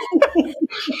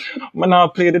I'm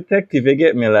not play detective, you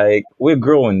get me? Like, we're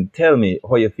grown. Tell me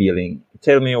how you're feeling.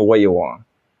 Tell me what you want.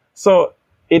 So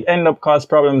it end up cause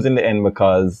problems in the end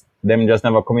because them just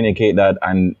never communicate that,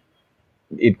 and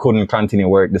it couldn't continue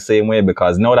work the same way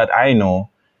because now that I know,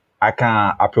 I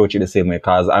can't approach it the same way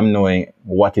because I'm knowing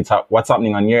what's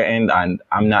happening on your end, and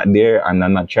I'm not there and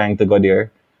I'm not trying to go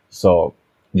there. So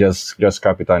just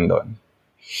scrap it and done.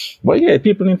 But yeah,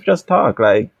 people need to just talk.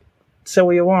 Like, say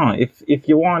what you want. If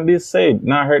you want this, say it.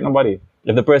 Not hurt nobody.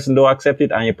 If the person don't accept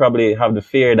it and you probably have the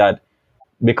fear that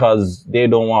because they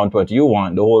don't want what you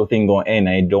want, the whole thing gonna end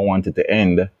and you don't want it to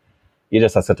end, you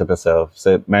just have to set up yourself.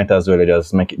 So it might as well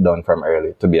just make it done from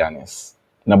early, to be honest.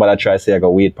 Nobody try to say I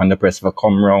go wait for the person to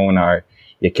come round, or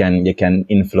you can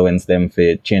influence them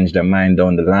to change their mind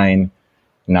down the line.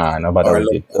 Nah, nobody will do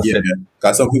it. Yeah,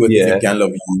 because some people think they can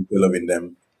love you for loving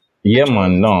them. Yeah,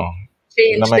 man, no.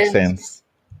 That makes sense.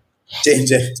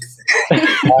 Change it.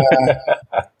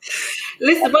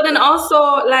 Listen, but then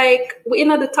also, like, we're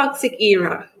in the toxic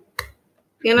era.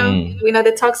 You know, we're in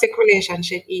the toxic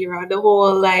relationship era. The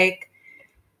whole, like,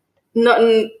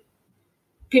 nothing,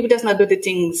 people just not do the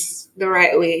things the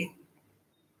right way.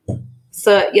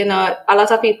 So, you know, a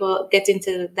lot of people get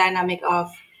into the dynamic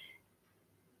of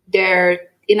they're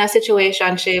in a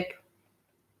situationship,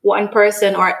 one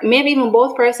person or maybe even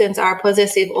both persons are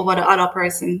possessive over the other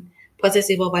person,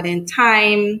 possessive over their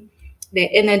time, their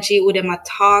energy, who them a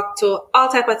talk to, all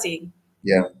type of thing.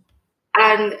 Yeah.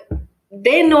 And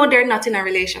they know they're not in a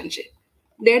relationship.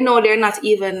 They know they're not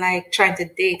even like trying to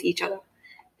date each other.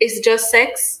 It's just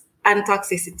sex and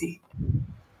toxicity.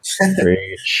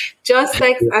 Just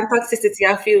sex and toxicity,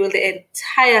 I feel the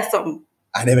entire song.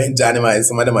 And they enjoy it.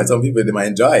 Some people they might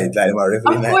enjoy it. Like,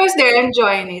 of course, they're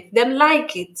enjoying it. They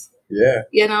like it. Yeah.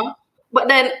 You know? But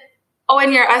then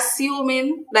when you're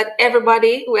assuming that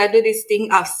everybody will do this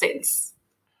thing have sense.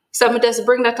 So I'm just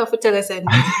bring that up to tell us.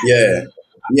 Yeah.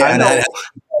 Yeah.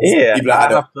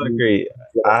 I have to agree.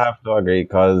 I have to agree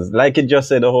because, like you just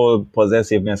said, the whole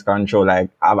possessiveness control, like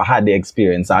I've had the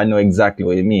experience. I know exactly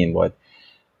what you mean. But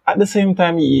at the same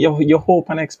time, you hope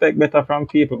and expect better from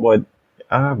people. But,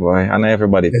 boy, I know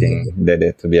everybody think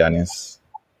they're to be honest.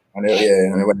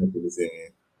 Everybody think the same.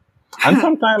 And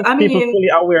sometimes people fully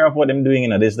aware of what they're doing. You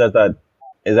know, this that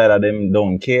is either them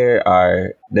don't care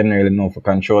or them not really know to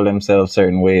control themselves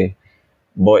certain way.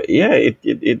 But yeah,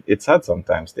 it's sad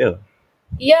sometimes still.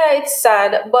 Yeah, it's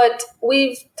sad. But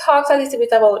we've talked a little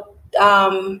bit about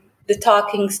the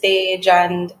talking stage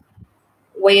and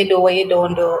what you do, what you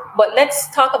don't do. But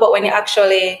let's talk about when you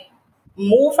actually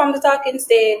move from the talking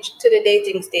stage to the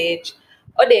dating stage.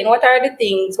 Then what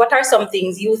are some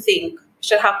things you think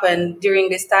should happen during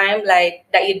this time? Like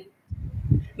that you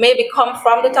maybe come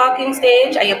from the talking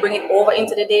stage and you bring it over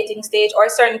into the dating stage, or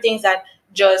certain things that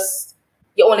just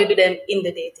you only do them in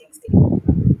the dating stage?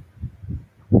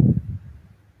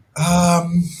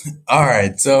 All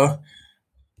right. So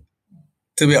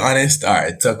to be honest, all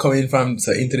right. So coming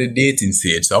into the dating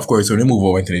stage. So of course, when we move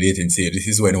over into the dating stage, this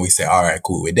is when we say, all right,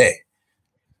 cool, we're there.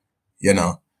 You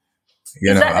know.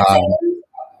 Is that the same?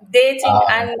 Dating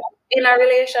and in a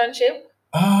relationship?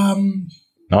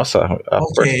 No, sir.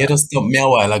 Okay, you just stop me a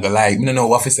while ago. Like, I don't know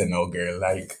what to say now, girl.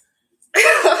 Like,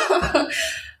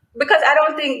 because I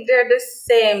don't think they're the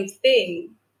same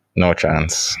thing. No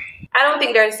chance. I don't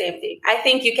think they're the same thing. I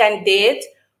think you can date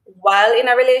while in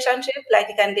a relationship, like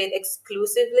you can date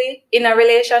exclusively in a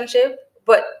relationship,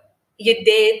 but you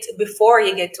date before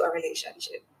you get to a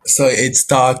relationship. So it's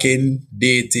talking,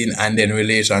 dating, and then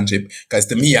relationship. Because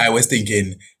to me, I was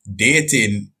thinking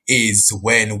dating is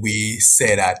when we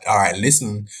say that, all right,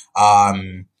 listen,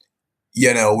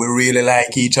 we really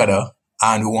like each other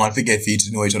and we want to get for you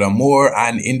to know each other more.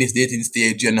 And in this dating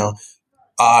stage, you know,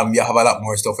 you have a lot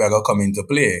more stuff that are gonna come into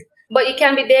play. But you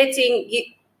can be dating.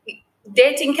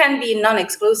 Dating can be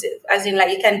non-exclusive, as in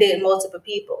like you can date multiple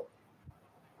people.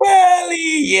 Well,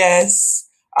 yes.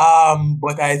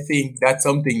 But I think that's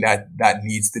something that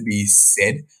needs to be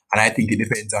said, and I think it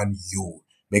depends on you.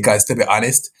 Because to be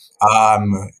honest,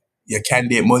 you can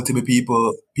date multiple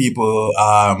people.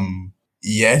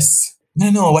 Yes.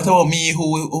 No. What about me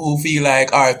who feel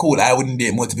like, all right, cool, I wouldn't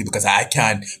date multiple people because I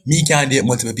can't. Me can't date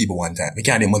multiple people one time. We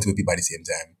can't date multiple people at the same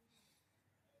time.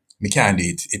 Me can't do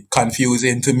it. It's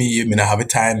confusing to me. Me not have a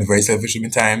time. I'm very selfish with my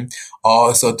time.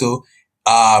 Also, too,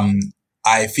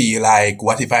 I feel like,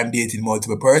 what if I'm dating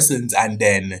multiple persons and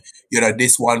then, you know,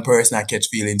 this one person I catch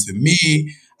feelings for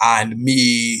me and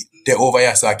me, they're over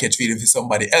here, so I catch feelings for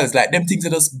somebody else. Like, them things are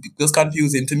just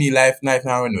confusing to me. Life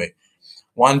now anyway.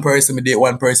 One person, me date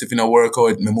one person, if it don't work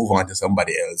out, me move on to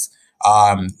somebody else.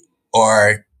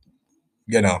 Or,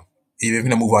 you know, even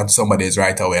if I move on to somebody else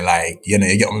right away, like, you know,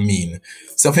 you get what I mean.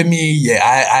 So for me, yeah,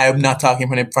 I am not talking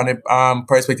from the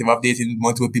perspective of dating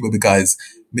multiple people because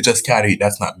we just can't do it.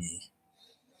 That's not me.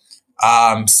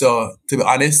 So to be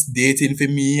honest, dating for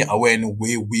me, when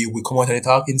we come out of the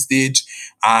talking stage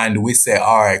and we say,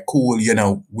 all right, cool, you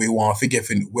know, we want to forgive,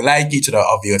 we like each other,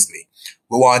 obviously.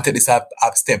 We want to take this a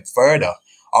step further.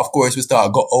 Of course, we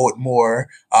start go out more.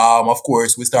 Of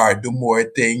course, we start do more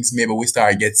things. Maybe we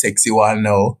start get sexy one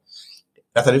now.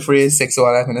 That's the phrase, sexy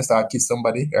one, like when I start kiss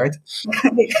somebody, right?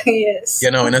 Yes.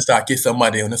 You know, when I start kiss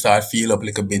somebody, when I start feel up a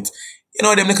little bit, you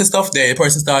know, them little stuff there, the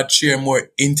person start sharing more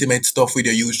intimate stuff with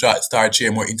you. You start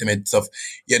sharing more intimate stuff.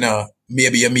 You know,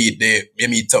 maybe you meet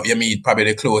probably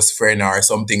the close friend or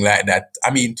something like that.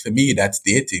 I mean, for me, that's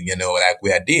dating. You know, like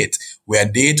we're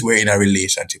in a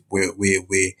relationship.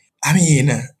 I mean,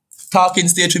 talking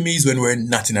stage for me is when we're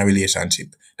not in a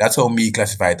relationship. That's how me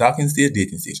classify talking stage,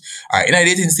 dating stage. All right, in a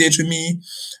dating stage for me,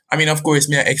 I mean, of course,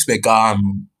 me I expect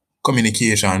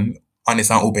communication,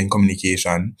 honest and open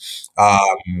communication.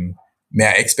 May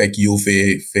I expect you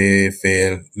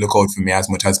to look out for me as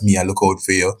much as me I look out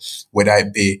for you. Whether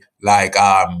it be like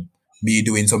me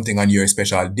doing something on your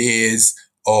special days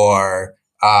or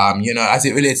you know, as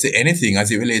it relates to anything,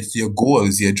 as it relates to your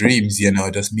goals, your dreams, you know,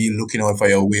 just me looking out for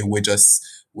you. We're just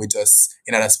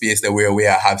in a space that where we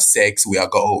have sex, we are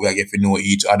go out, we are get to know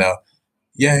each other.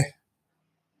 Yeah.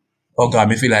 Oh God,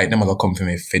 me feel like them are gonna come for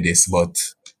me for this, but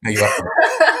you have to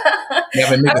I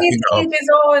mean,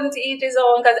 to each his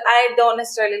own, because I don't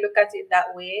necessarily look at it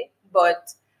that way. But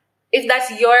if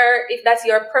that's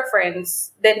your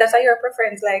preference, then that's your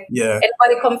preference. Like,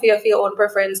 anybody come for your own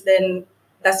preference, then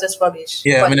that's just rubbish.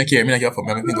 Yeah, I'm not care for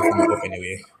me. I'm thinking for me up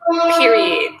anyway.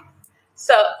 Period.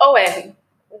 So, Owen,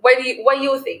 what do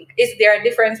you think? Is there a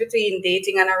difference between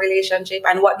dating and a relationship,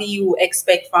 and what do you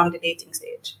expect from the dating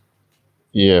stage?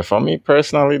 Yeah, for me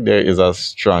personally, there is a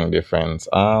strong difference.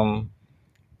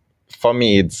 For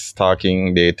me, it's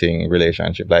talking, dating,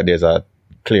 relationship. Like there's a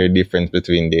clear difference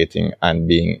between dating and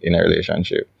being in a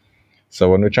relationship. So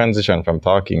when we transition from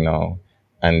talking now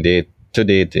and to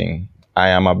dating,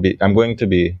 I'm going to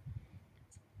be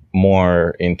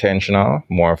more intentional,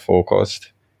 more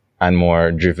focused, and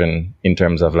more driven in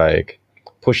terms of like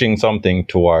pushing something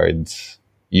towards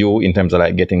you in terms of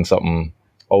like getting something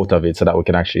out of it so that we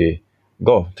can actually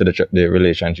go to the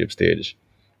relationship stage.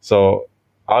 So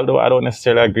although I don't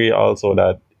necessarily agree also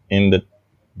that in the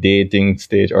dating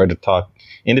stage or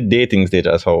in the dating stage,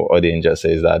 as how Odin just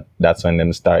says, that's when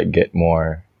them start get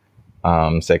more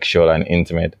sexual and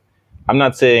intimate. I'm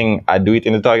not saying I do it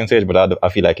in the talking stage, but I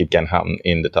feel like it can happen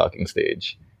in the talking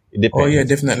stage. It depends. Oh yeah,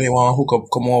 definitely want to hook up,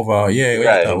 come over. Yeah,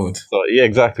 right. So yeah,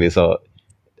 exactly. So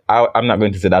I'm not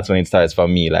going to say that's when it starts for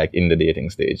me, like in the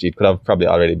dating stage. It could have probably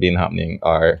already been happening,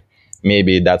 or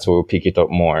maybe that's where we pick it up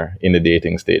more in the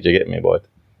dating stage. You get me? But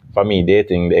for me,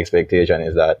 dating, the expectation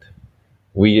is that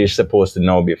we are supposed to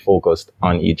now be focused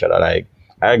on each other. Like,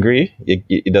 I agree,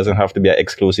 it doesn't have to be an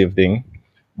exclusive thing,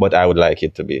 but I would like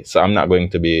it to be. So I'm not going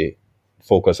to be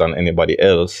focused on anybody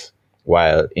else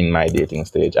while in my dating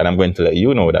stage. And I'm going to let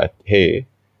you know that, hey,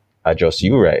 I just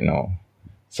you right now.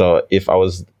 So if I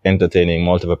was entertaining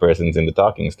multiple persons in the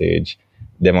talking stage,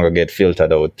 they're going to get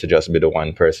filtered out to just be the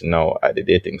one person now at the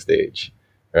dating stage.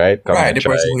 Right? Right, the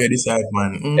person who you decide,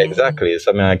 man. Mm-hmm. Exactly.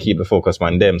 So I keep the focus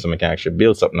on them so I can actually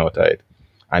build something out of it.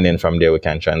 And then from there we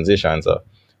can transition. So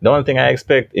the only thing I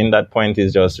expect in that point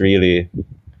is just really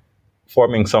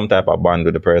forming some type of bond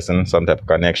with the person, some type of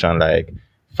connection, like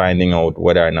finding out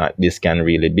whether or not this can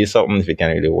really be something, if it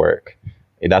can really work.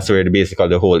 That's where basically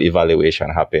the whole evaluation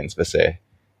happens. We say,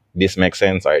 this makes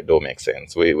sense or it don't make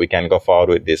sense. We can go forward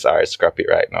with this or scrap it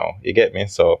right now. You get me?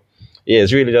 So yeah,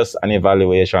 it's really just an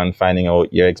evaluation, finding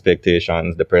out your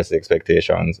expectations, the person's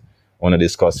expectations, on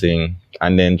discussing,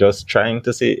 and then just trying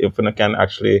to see if we can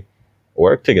actually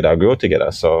work together, grow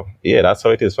together. So yeah, that's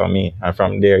how it is for me. And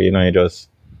from there, you just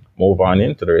move on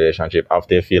into the relationship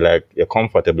after you feel like you're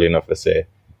comfortable enough to say,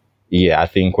 yeah, I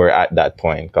think we're at that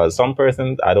point. Because some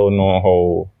persons, I don't know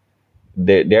how,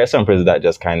 there are some persons that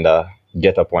just kind of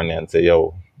get up one day and say,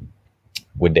 yo,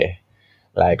 we're there.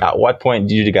 Like, at what point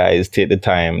did you guys take the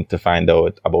time to find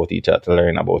out about each other, to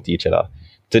learn about each other,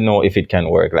 to know if it can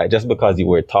work? Like, just because you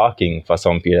were talking for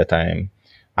some period of time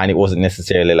and it wasn't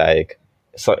necessarily like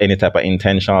so any type of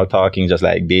intentional talking, just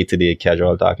like day-to-day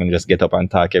casual talking, just get up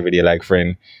and talk every day like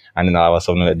friend, and then all of a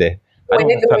sudden the day. I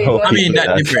don't understand how I mean, people do that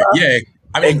that. different. Yeah.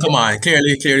 I mean, come on.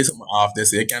 Clearly something off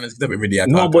this. You can't just get up every day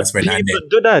and No, talk but as friend and people then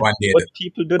do that. one day. But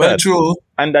people do Well, that. true.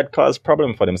 And that caused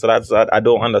problem for them. So that's I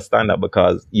don't understand that,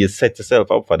 because you set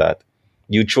yourself up for that.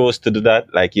 You chose to do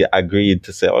that, like you agreed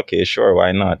to say, okay, sure,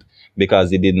 why not?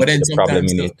 Because you didn't But see then the problem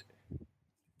sometimes in too. it.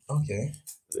 Okay.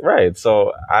 Right.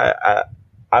 So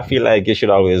I feel like you should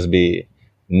always be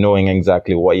knowing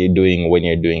exactly what you're doing when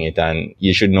you're doing it, and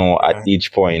you should know at Right.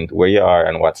 each point where you are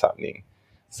and what's happening.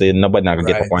 So nobody not gonna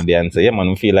get up Right. one day and say, yeah man,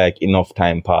 we feel like enough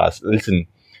time passed. Listen,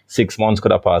 6 months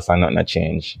could have passed and nothing had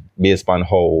changed based on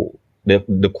how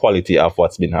the quality of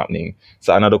what's been happening.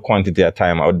 So another quantity at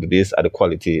time I would do this at the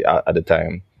quality at the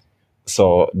time.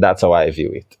 So that's how I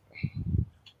view it.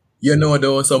 You know,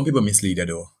 though, some people mislead you,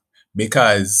 though.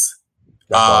 Because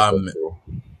That's also true.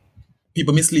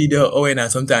 people mislead you,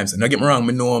 and sometimes, don't get me wrong,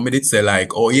 me did say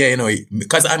like, oh yeah,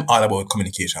 because I'm all about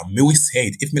communication. Me we say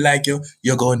it. If me like you,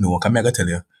 you're gonna know, cause me gonna tell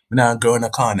you. Me not go in a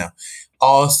corner.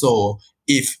 Also,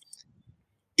 if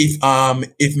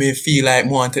me feel like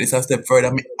me want to take this a step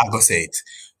further, I go say it.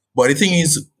 But the thing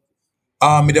is,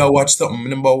 me did watch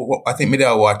something. I think me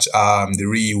did watch the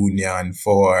reunion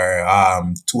for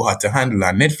Too Hot to Handle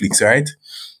on Netflix, right?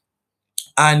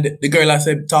 And the girl I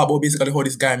said talk about basically how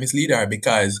this guy mislead her,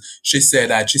 because she said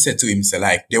to him, so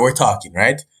like they were talking,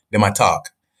 right? They might talk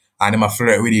and they might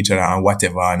flirt with each other and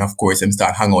whatever, and of course them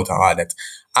start hang out and all that.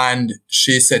 And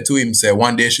she said to him, say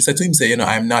one day she said to him, say,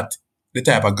 I'm not the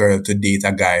type of girl to date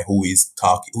a guy who is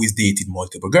dating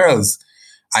multiple girls.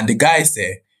 And the guy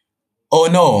say, oh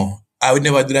no, I would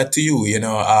never do that to you.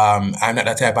 I'm not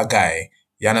that type of guy.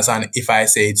 You understand? If I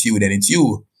say it's you, then it's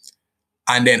you.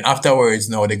 And then afterwards,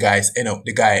 no, the guy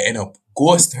end up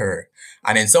ghost her.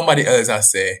 And then somebody else will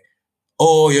say,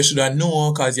 oh, you should have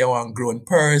known because you're one grown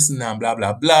person and blah,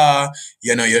 blah, blah.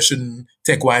 You shouldn't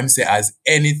take what I'm saying as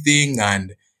anything.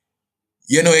 And,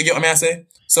 you get what I say?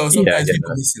 So sometimes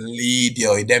people mislead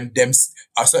you.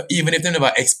 So even if they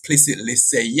never explicitly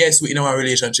say, yes, we're in our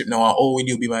relationship now, oh, will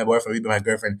you be my boyfriend, will you be my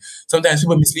girlfriend? Sometimes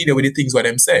people mislead you with the things what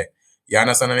them say. You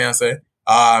understand what I say?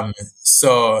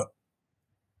 So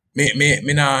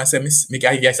me nah say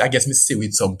I guess me see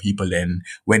with some people then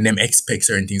when them expect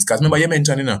certain things. Because remember you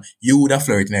mentioned, you would have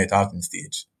flirt in a talking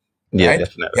stage. Yeah, right?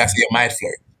 definitely. Yes, you might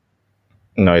flirt.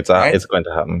 No, it's Right? it's going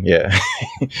to happen. Yeah.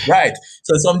 Right.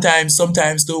 So sometimes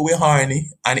too we're horny,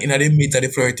 and in the midst of the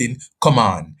flirting, come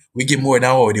on, we give more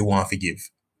than what they want to give.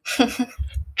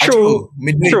 True.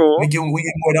 We give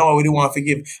more than what we want to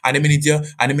give. And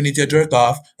the minute you jerk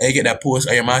off and you get that post,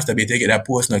 or you masturbate, you get that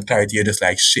post no clarity, you're just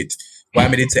like shit. Why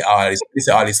me did say all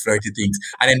these flirty things?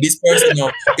 And then this person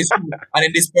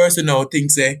now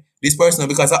thinks this person,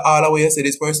 because of all the way you say,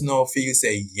 this person now feel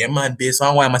say, yeah man, based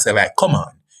on why I say like, come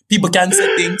on. People can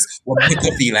say things what make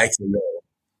you feel like say,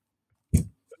 yo.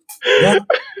 Yeah.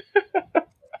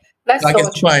 That's So I so guess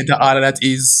the true. point of all of that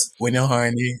is when you're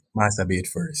horny, masturbate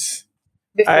first.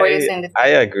 Before you send it. I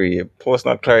agree.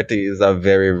 Post-nut clarity is a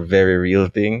very, very real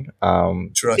thing.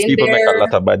 Trust Been People make a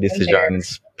lot of bad there.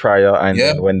 decisions prior, and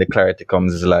Yeah. then when the clarity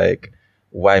comes, it's like,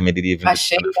 why me did even do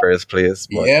this in the first place?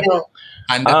 But Yep. Still.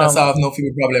 And that solve no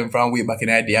few problem from way back in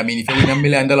the day. I mean, if you win $1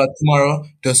 million tomorrow,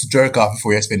 just jerk off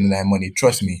before you spend that money.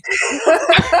 Trust me.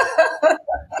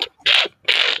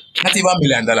 Not even $1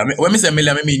 million. When I say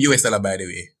million, I mean US dollar, by the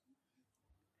way.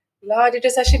 Lord, you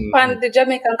just a ship on the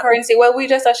Jamaican currency. Well, we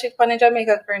just a ship on the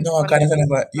Jamaican currency. No, because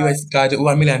US card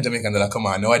 $1 million Jamaican dollar. Come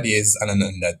on, nowadays and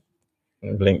nothing that.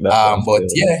 blink that. But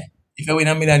yeah, if you win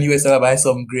 $1 million US dollar by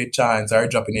some great chance or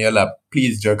drop in your lap,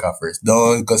 please jerk off first.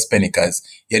 Don't go spend it, because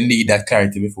you need that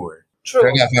clarity before. True.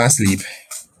 Jerk off and sleep.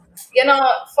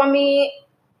 For me,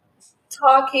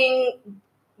 talking,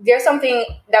 there's something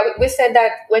that we said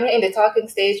that when you're in the talking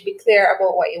stage, be clear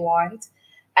about what you want.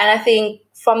 And I think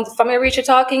from you reach a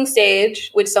talking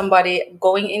stage with somebody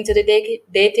going into the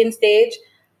dating stage,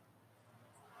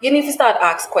 you need to start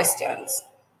ask questions.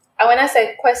 And when I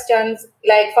say questions,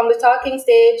 like from the talking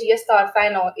stage, you start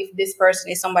find out if this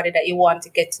person is somebody that you want to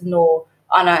get to know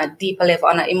on a deeper level,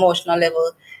 on an emotional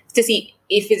level, to see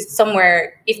if it's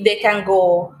somewhere, if they can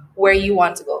go where you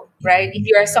want to go, right? If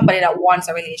you are somebody that wants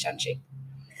a relationship.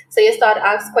 So you start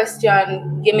ask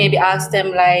question, you maybe ask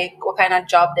them like what kind of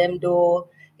job them do,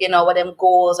 what them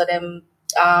goals or them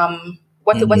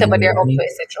whatever they're up to,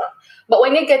 etc. But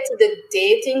when you get to the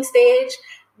dating stage,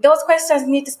 those questions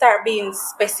need to start being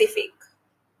specific.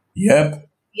 Yep.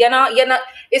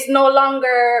 It's no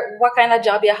longer what kind of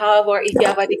job you have or if you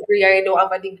have a degree or you don't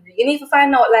have a degree. You need to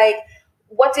find out like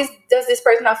does this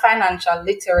person have financial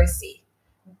literacy?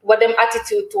 What them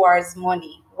attitude towards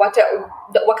money? What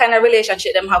kind of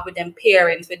relationship them have with them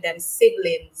parents, with them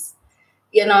siblings?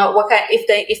 What kind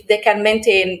if they can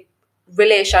maintain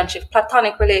relationships,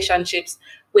 platonic relationships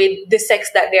with the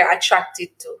sex that they're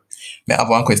attracted to. I have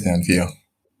one question for you.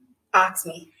 Ask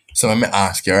me. So let me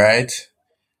ask you, right?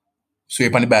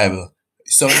 Sweep on the Bible.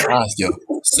 So let me ask you.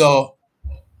 So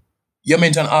you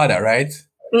mentioned all that, right?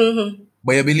 Mm-hmm.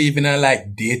 But you believe in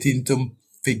like dating to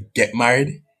get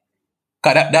married?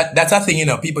 Cause that's a thing,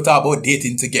 people talk about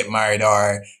dating to get married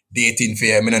or dating for,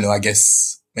 I don't know, I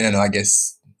guess.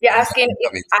 You're asking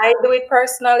if I do it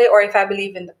personally or if I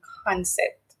believe in the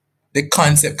concept? The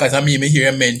concept, because me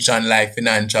hear you mention like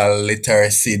financial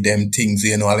literacy, them things,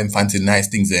 all them fancy nice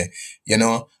things there,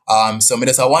 So me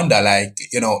just wonder, like,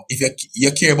 if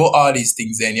you care about all these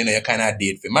things, then, you kind of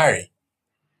date for marry.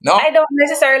 No? I don't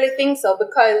necessarily think so,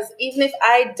 because even if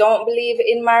I don't believe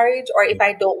in marriage or if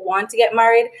I don't want to get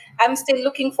married, I'm still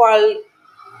looking for a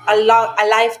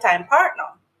lifetime partner.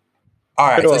 All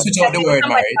right, so switch out the word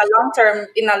marriage.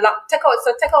 Take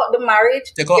out the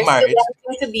marriage. Take out marriage. You're still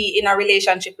wanting to be in a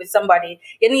relationship with somebody.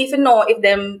 You need to know if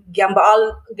them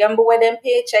gamble with them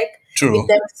paycheck. True. If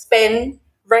them spend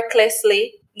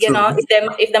recklessly,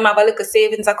 if them have a little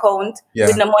savings account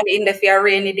with the money in there for a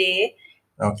rainy day.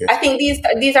 Okay. I think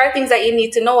these are things that you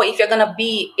need to know if you're gonna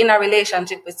be in a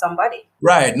relationship with somebody.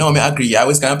 Right. No, I agree. I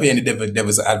was kind of playing the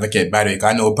devil's advocate, by the way.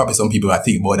 'Cause I know probably some people that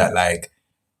think about that, like,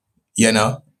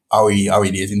 are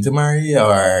we dating to marry,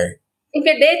 or if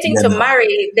you're dating to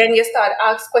marry, then you start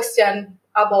ask questions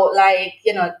about like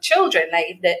children.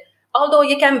 Like although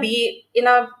you can be in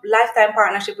a lifetime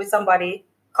partnership with somebody,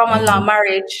 common law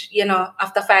marriage,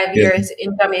 after 5 years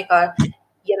in Jamaica,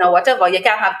 whatever, you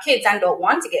can have kids and don't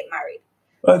want to get married.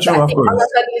 That's true, so I of think course. a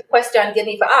lot of these questions you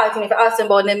need to ask, and if you ask them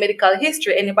about their medical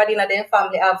history, anybody in their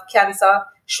family have cancer,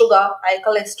 sugar, high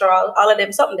cholesterol, all of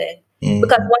them something there.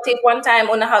 Because what if one time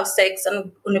you have sex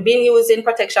and you been using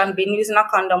protection, been using a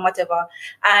condom, whatever,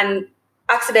 and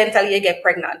accidentally you get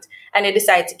pregnant and you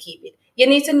decide to keep it? You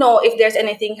need to know if there's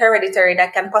anything hereditary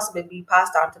that can possibly be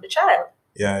passed on to the child.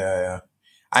 Yeah.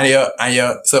 And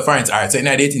you so for instance, all right, so in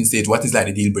a dating stage, what is like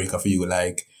the deal breaker for you?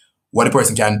 Like what a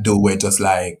person can do where just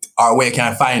like, or where you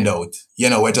can find out,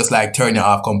 where just like turn you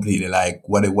off completely, like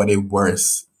what it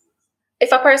worse?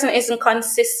 If a person isn't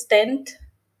consistent,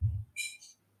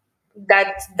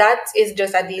 that is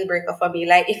just a deal breaker for me.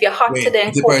 Like if you're hot to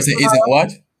them, the person isn't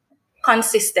what?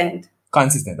 Consistent.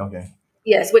 Consistent, okay.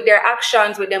 Yes, with their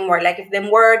actions, with them word. Like if them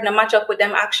word no match up with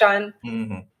them action,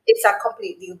 it's a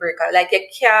complete deal breaker. Like you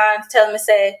can't tell me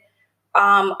say,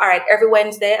 all right, every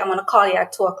Wednesday I'm gonna call you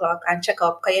at 2:00 and check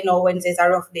up, because Wednesday's a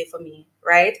rough day for me,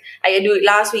 right? And you do it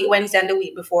last week Wednesday and the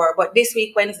week before, but this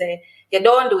week Wednesday you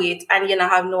don't do it, and you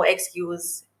have no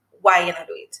excuse why you not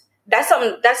do it. That's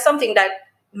something that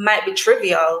might be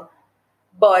trivial,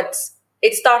 but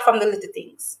it starts from the little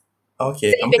things.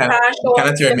 Okay, so I'm kind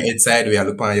of turning my head sideways. I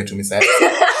look on you to my side.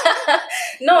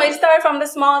 No, it starts from the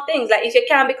small things. Like if you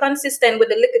can't be consistent with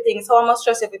the little things, how much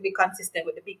trust if you be consistent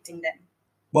with the big thing then?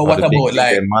 But what about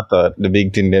like the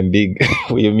big thing them big?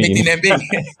 What you mean? Big thing them big.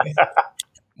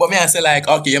 But me I say like,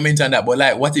 okay, you mentioned that, but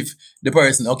like what if the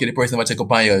person will check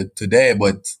up on you today,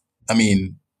 but I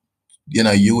mean,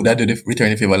 you that do the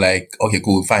return the favor, like, okay,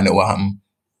 cool, find out what happened.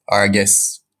 Or I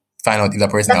guess find out if the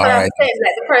person all right. Like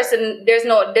the person,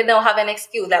 they don't have an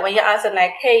excuse. Like when you ask them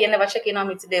like, hey, you never check in on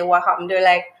me today, what happened? They're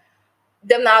like,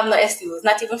 them not have no excuse,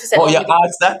 not even to say. Oh, you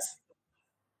ask that?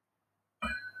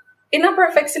 In a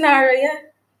perfect scenario, yeah.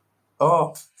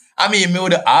 Oh, I mean, me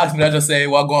would ask me, I just say,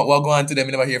 what go on to them,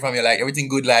 I never hear from you, like, everything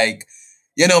good, like,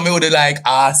 me would like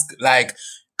ask, like,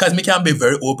 because me can be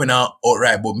very open and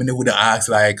outright, but me would ask,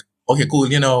 like, okay, cool,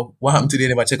 what happened today,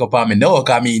 never check up on me. No,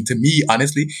 I mean, to me,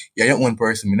 honestly, you're your own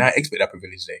person, me not expect that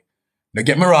privilege there. Don't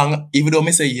get me wrong, even though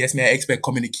me say yes, me I expect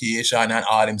communication and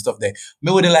all them stuff there.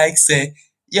 Me would like say,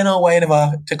 why you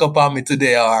never check up on me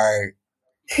today, or...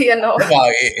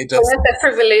 It just... When the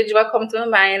privilege will come to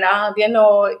my mind,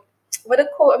 what the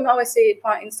quote I always say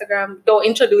on Instagram, don't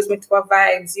introduce me to a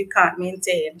vibes you can't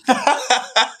maintain.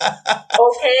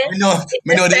 Okay? Me know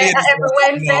the ladies every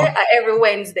Wednesday, every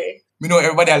Wednesday. Me know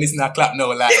everybody listen to clap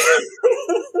now, like.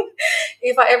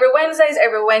 If every Wednesday is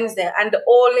every Wednesday, and the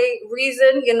only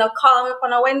reason you're not calling me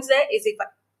on a Wednesday is if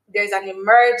there's an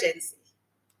emergency,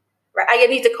 right? And you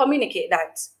need to communicate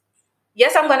that.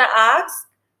 Yes, I'm gonna ask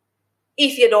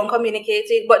if you don't communicate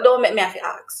it, but don't make me have to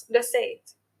ask. Just say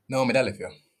it. No, me that left you.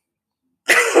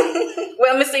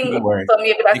 We're missing so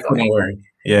maybe that's it couldn't work.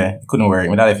 Yeah, it couldn't work.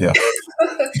 Me that left you.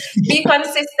 Be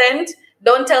consistent.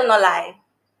 Don't tell no lie.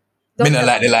 Me not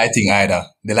like the lighting either.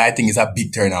 The lighting is a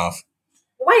big turn off.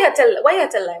 Why you tell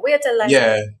lie?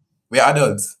 Yeah, we're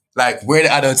adults. Like, we're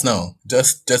the adults now.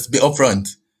 Just be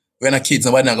upfront. We're not kids.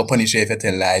 Nobody not gonna punish you if you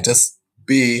tell a lie. Just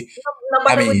be.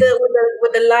 Nobody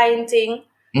with the lying thing.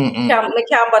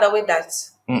 Can't bother with that.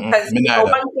 Because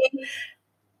one thing,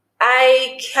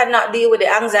 I cannot deal with the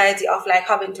anxiety of like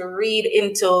having to read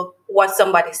into what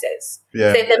somebody says.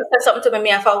 Yeah. So if they say something to me,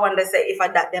 if I wonder say if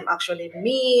that them actually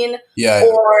mean. Yeah.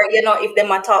 Or if they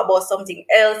might talk about something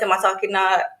else, they might talk in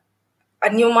a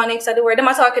mnemonics of the word. They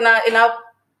might talk in a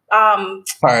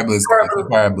parables.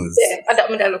 Yeah, that's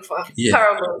what I look for. Yeah.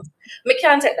 Parables. Me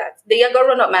can't take that. They are gonna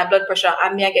run up my blood pressure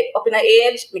and me I get up in an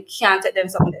age, me can't take them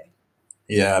something.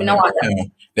 Yeah.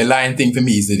 The lying thing for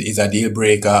me is a deal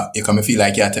breaker. You can feel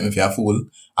like you take me for a fool.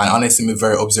 And honestly, me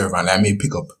very observant. Like me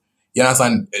pick up. You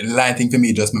understand? The lying thing for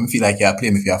me just make me feel like you play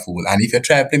me for a fool. And if you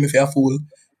try to play me for a fool,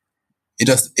 it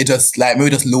just like me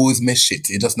just lose my shit.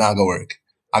 It just not gonna work.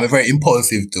 I'm very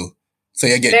impulsive too. So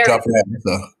you get dropped right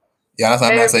so. You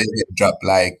understand? So you get dropped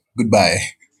like goodbye.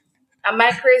 And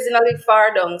my crazy not live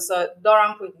far down, so don't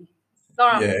ramp with me.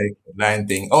 Yeah, lying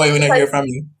thing. Oh, wait, we not hear from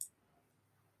you.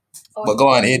 But go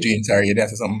on, Adrian. Sorry, you there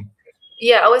for something?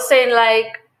 Yeah, I was saying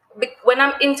like when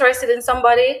I'm interested in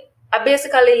somebody, I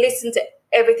basically listen to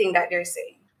everything that they're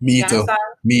saying. Me too. So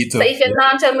if you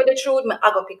not tell me the truth,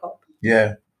 I go pick up.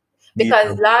 Yeah.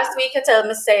 Because last week you tell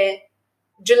me say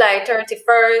July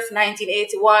 31st,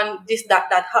 1981, this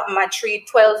that happened at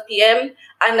 3:12 p.m.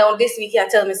 And now this week you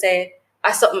tell me say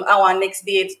I something I want next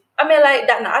date. I mean like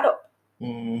that not add up.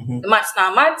 The maths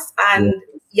not maths and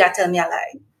you tell me a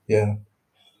lie. Yeah.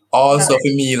 Also for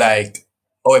me like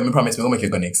me promise me we'll make it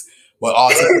go next. But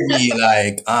also for me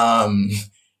like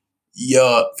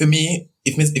for me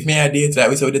if me a date like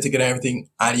we say we did together and everything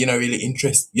and you're not really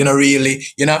interested, you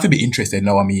don't have to be interested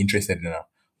now. I'm interested now.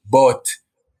 But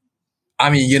I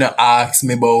mean, ask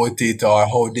me about it or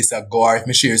how this a go or if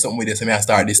me share something with you, so I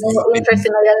start this new interest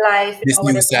in your life, this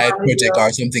new side project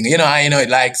or something.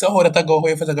 Like so how that a go, how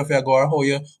your photography a go or how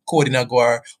your coding a go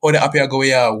or how the app a go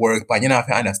where you work, but you don't have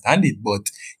to understand it. But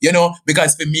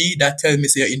because for me that tells me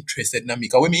say you're interested in me.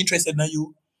 Because when me interested in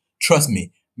you, trust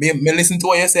me. Me listen to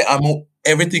what you say, I'm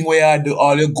everything where I do,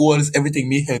 all your goals, everything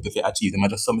me help if you achieve them. I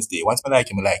just some mistake. Once I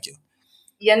like you, I like you.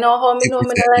 You know how me know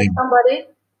me like somebody?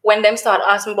 When them start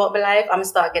asking about my life, I'm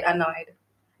start get annoyed.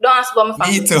 Don't ask about my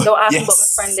family. Don't ask about my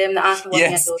friend them. Don't ask about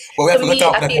me. But we have to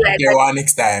talk about one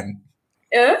next time.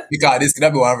 Because this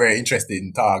could be one very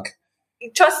interesting talk.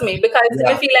 Trust me, because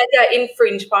I feel like you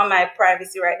infringe upon my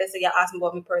privacy right there, so you're asking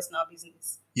about my personal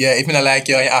business. Yeah, if you don't like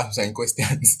you ask me some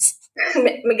questions.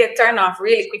 me get turned off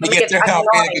really quick. Me get turned off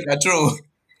really quick, that's true.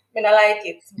 Me not like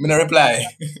it. Me not reply.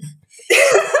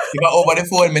 If I over the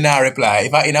phone, me not reply.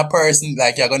 If I in a person,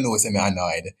 like you're gonna know, say me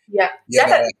annoyed. Yeah.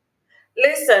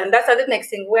 Listen, that's the next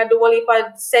thing. We're the whole heap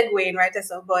segueing right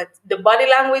so, but the body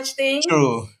language thing.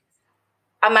 True.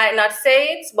 I might not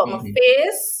say it, but my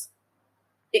face,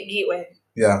 it get well.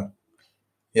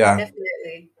 Yeah.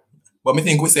 Definitely. But me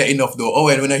think we say enough though. Oh,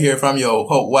 and when I hear from you,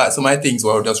 what some of my things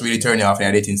will just really turn you off in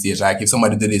a dating stage. Like if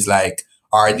somebody do this, like,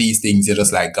 are these things you're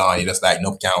just like gone? You're just like,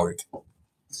 nope, can't work.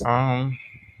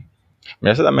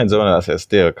 I said I'm zone that says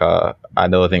still, cause I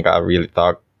don't think I really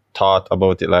thought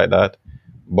about it like that.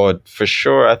 But for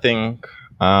sure, I think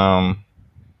lying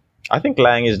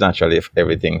is naturally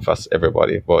everything for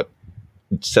everybody, but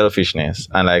selfishness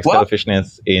and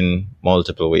selfishness in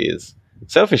multiple ways.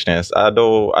 Selfishness, I'm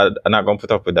not gonna put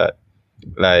up with that.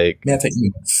 Like,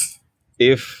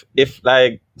 if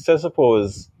like, so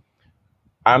suppose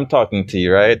I'm talking to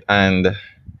you, right, and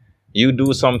you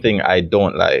do something I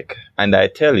don't like, and I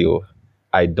tell you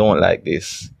I don't like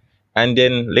this, and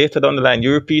then later down the line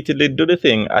you repeatedly do the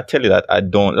thing I tell you that I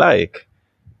don't like,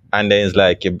 and then it's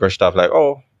like you brushed off like,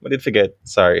 oh, I did forget,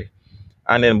 sorry,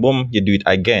 and then boom, you do it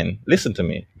again. Listen to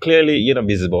me, clearly you're not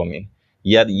busy about me.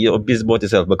 You're busy about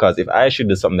yourself, because if I should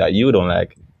do something that you don't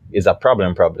like, it's a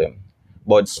problem.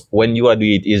 But when you are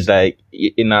doing it, it's like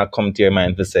it now come to your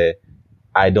mind to say,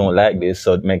 I don't like this,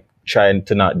 so trying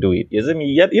to not do it. You see me?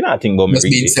 You're not thinking about me Just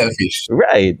being really. selfish.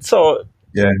 Right. So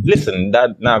Yeah. listen,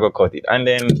 that now go cut it. And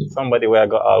then somebody where I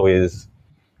got always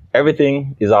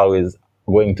everything is always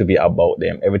going to be about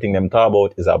them. Everything them talk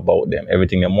about is about them.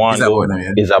 Everything them want It's to do about them,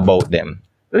 yeah. is about them.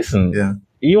 Listen, Yeah.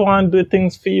 you want to do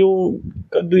things for you,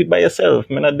 go do it by yourself.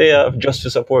 I'm not there just to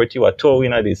support you. I told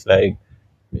you this. Like,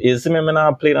 you see me, I'm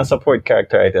not playing a support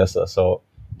character right there, so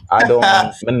I don't,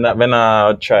 when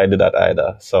I try to do that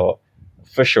either. So,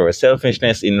 for sure,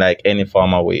 selfishness in like any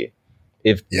form of way.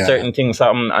 If Yeah. certain things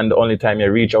happen and the only time you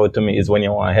reach out to me is when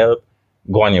you want help,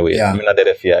 go on your way. Yeah. I'm not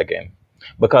there for you again.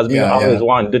 Because me Yeah, always yeah.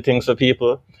 want to do things for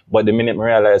people, but the minute I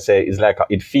realize it's like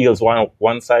it feels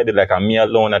one-sided, like I'm me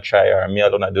alone I try or me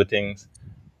alone I do things,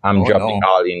 I'm Oh, dropping no.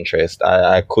 all interest.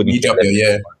 I couldn't You care drop less. your,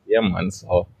 yeah. Yeah, man.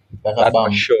 So Like a that for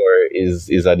bomb. sure is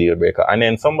a deal breaker. And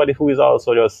then somebody who is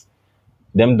also just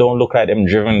them don't look like them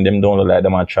driven, them don't look like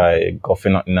them I try go for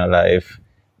nothing in life.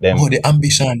 Them Oh, the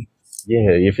ambition.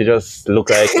 yeah, if you just look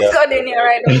like It's got in here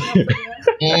right now.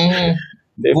 Mm.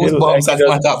 if you look like Goosebumps, you that's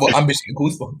what I just, talk about ambition.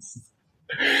 Goosebumps.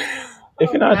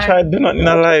 if you not man. try do nothing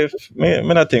in life, me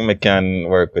not think me can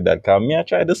work with that. Cause me I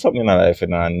try to do something in life,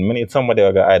 and me need somebody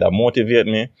who will either motivate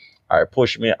me or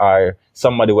push me, or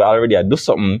somebody who already do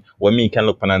something where me can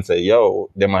look on and say, yo,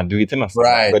 they might do it in us.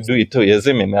 Right. But do it too. You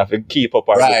see me? Me have to keep up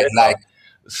or do Right, better. like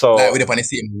So we're on the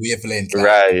same wavelength.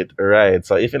 Like. right.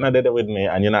 So if you're not there with me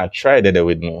and you're not try there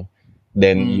with me,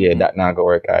 then yeah, that not gonna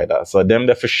work either. So them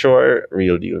the for sure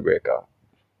real deal breaker.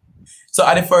 So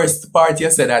at the first part,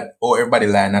 you said that, everybody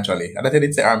lie naturally. And I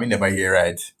did say, me never hear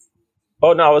right.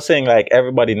 Oh no, I was saying like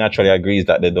everybody naturally agrees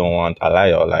that they don't want a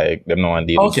liar, like they don't want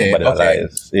to deal with Okay, somebody that okay.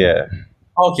 lies. Yeah.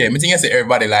 Okay, I think you say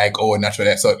everybody like,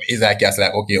 naturally. So it's like, yes,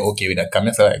 like, okay with that.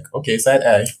 Come so like, okay, side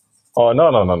eye. Oh no.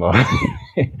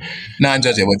 Nah, I'm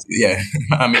judging, but yeah,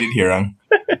 I made it here wrong.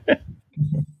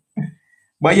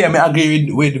 But yeah, I agree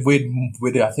with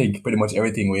I think pretty much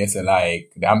everything where you say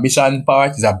like the ambition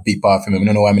part is a big part for me. I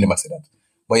don't know why I never say that.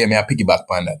 But yeah, I piggyback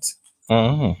on that.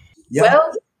 Mm-hmm. Yeah.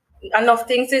 Well, enough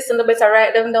things is, and the better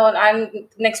write them down and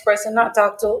next person not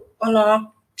talk to.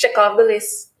 Check off the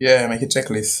list. Yeah, make a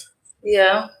checklist.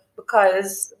 Yeah,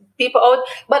 because people out.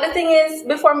 But the thing is,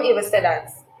 before me even say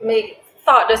that,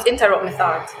 just interrupt my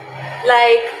thought.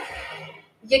 Like,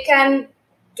 you can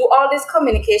do all this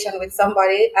communication with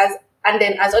somebody and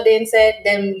then as Odin said,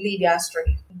 them lead you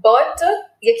astray. But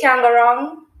you can't go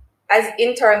wrong as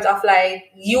in terms of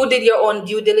like you did your own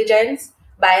due diligence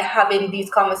by having these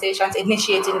conversations,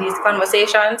 initiating these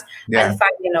conversations and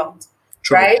finding out.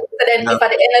 True. Right? So then if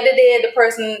at the end of the day the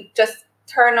person just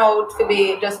turn out to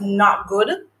be just not good,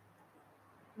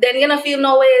 then you're gonna feel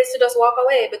no ways to just walk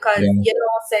away because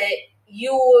say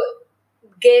you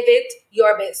gave it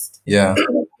your best. Yeah.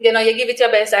 You give it your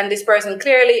best and this person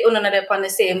clearly not upon the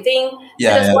same thing.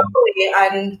 Yeah, So just yeah. walk away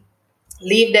and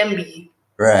leave them be.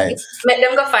 Right. Make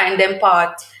them go find them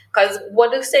part. Because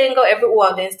what the saying go, every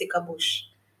wall then stick a bush.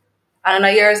 I don't know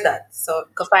yours that. So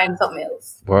go find something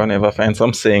else. Well, I never find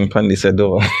some saying pan this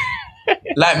door.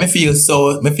 Like me feel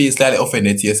slightly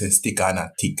offended to say stick and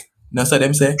not tick. You know what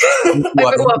them say? Every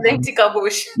wall then stick a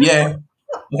bush. Yeah.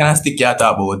 You can stick your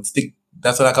talk about stick.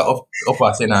 That's what I can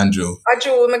offer St. Andrew.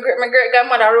 Andrew, my great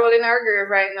grandmother rolling her grave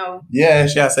right now. Yeah,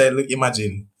 she has said, look,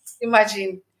 imagine.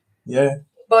 Yeah.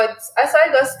 But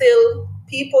aside that still,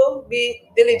 people be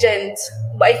diligent.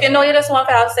 But if you know you just want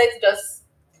to have sex, just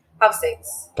have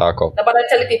sex. Talk up. But I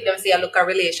tell people them say look a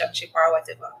relationship or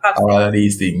whatever. Have sex. All of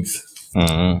these things.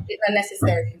 Mm-hmm. It's not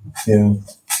necessary. Yeah.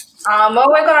 Well,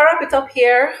 we're gonna wrap it up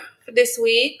here for this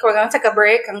week. We're gonna take a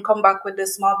break and come back with the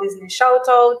small business shout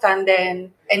out and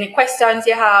then any questions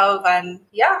you have and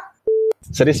yeah.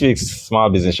 So this week's small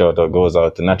business shout out goes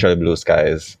out to Naturally Blue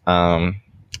Skies.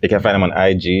 You can find them on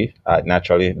IG at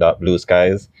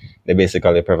naturally.blueskies. They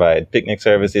basically provide picnic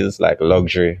services like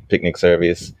luxury picnic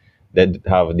service. They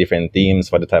have different themes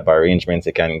for the type of arrangements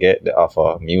you can get. They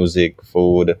offer music,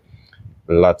 food,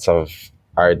 lots of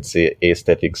artsy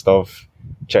aesthetic stuff.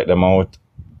 Check them out.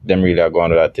 Them really are going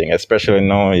to that thing. Especially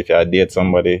now if you date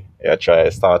somebody, you try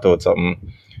to start out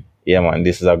something. Yeah man,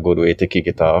 this is a good way to kick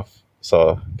it off.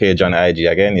 So page on IG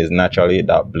again is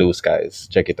naturally.blueskies.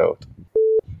 Check it out.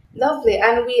 Lovely.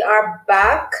 And we are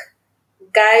back.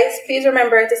 Guys, please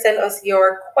remember to send us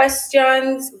your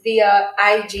questions via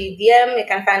IG DM. You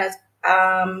can find us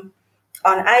on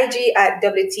IG at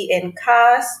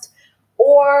WTNcast,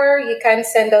 or you can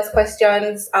send us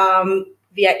questions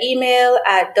via email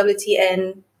at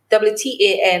WTAN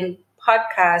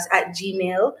podcast at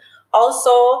gmail.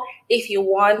 Also, if you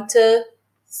want to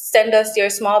send us your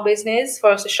small business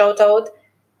for us to shout out,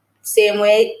 same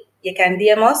way, you can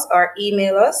DM us or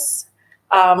email us.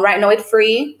 Right now it's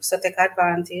free, so take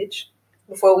advantage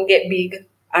before we get big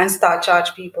and start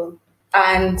charge people.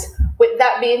 And with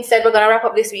that being said, we're gonna wrap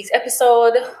up this week's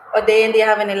episode. Odain, do you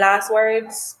have any last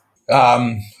words?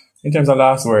 In terms of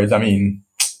last words, I mean,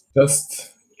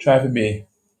 just try to be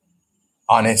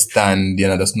honest and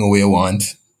just know what you want.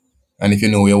 And if you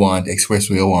know what you want, express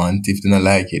what you want. If you don't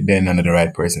like it, then I'm not the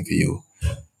right person for you.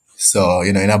 So,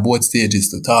 in a both stages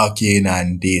to talking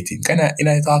and dating, kind of in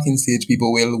a talking stage,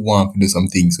 people will want to do some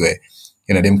things where,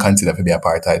 them consider to be a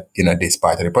part of, this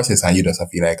part of the process, and you just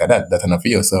feel like that's enough for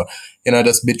you. So,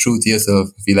 just be true to yourself.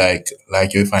 Feel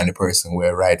like you'll find the person who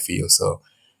are right for you. So,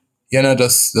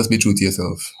 just be true to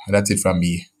yourself. That's it from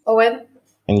me. Owen?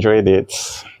 Enjoy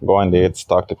dates, go on dates,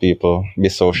 talk to people, be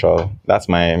social. That's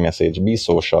my message. Be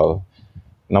social.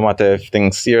 No matter if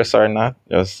things serious or not,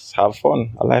 just have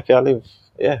fun. A life you live.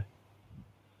 Yeah.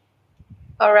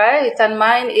 All right. And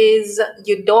mine is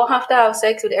you don't have to have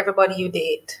sex with everybody you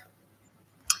date.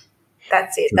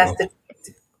 That's it. True. That's the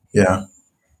Yeah.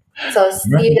 So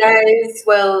see you guys.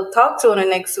 We'll talk to you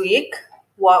next week.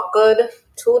 Walk good.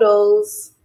 Toodles.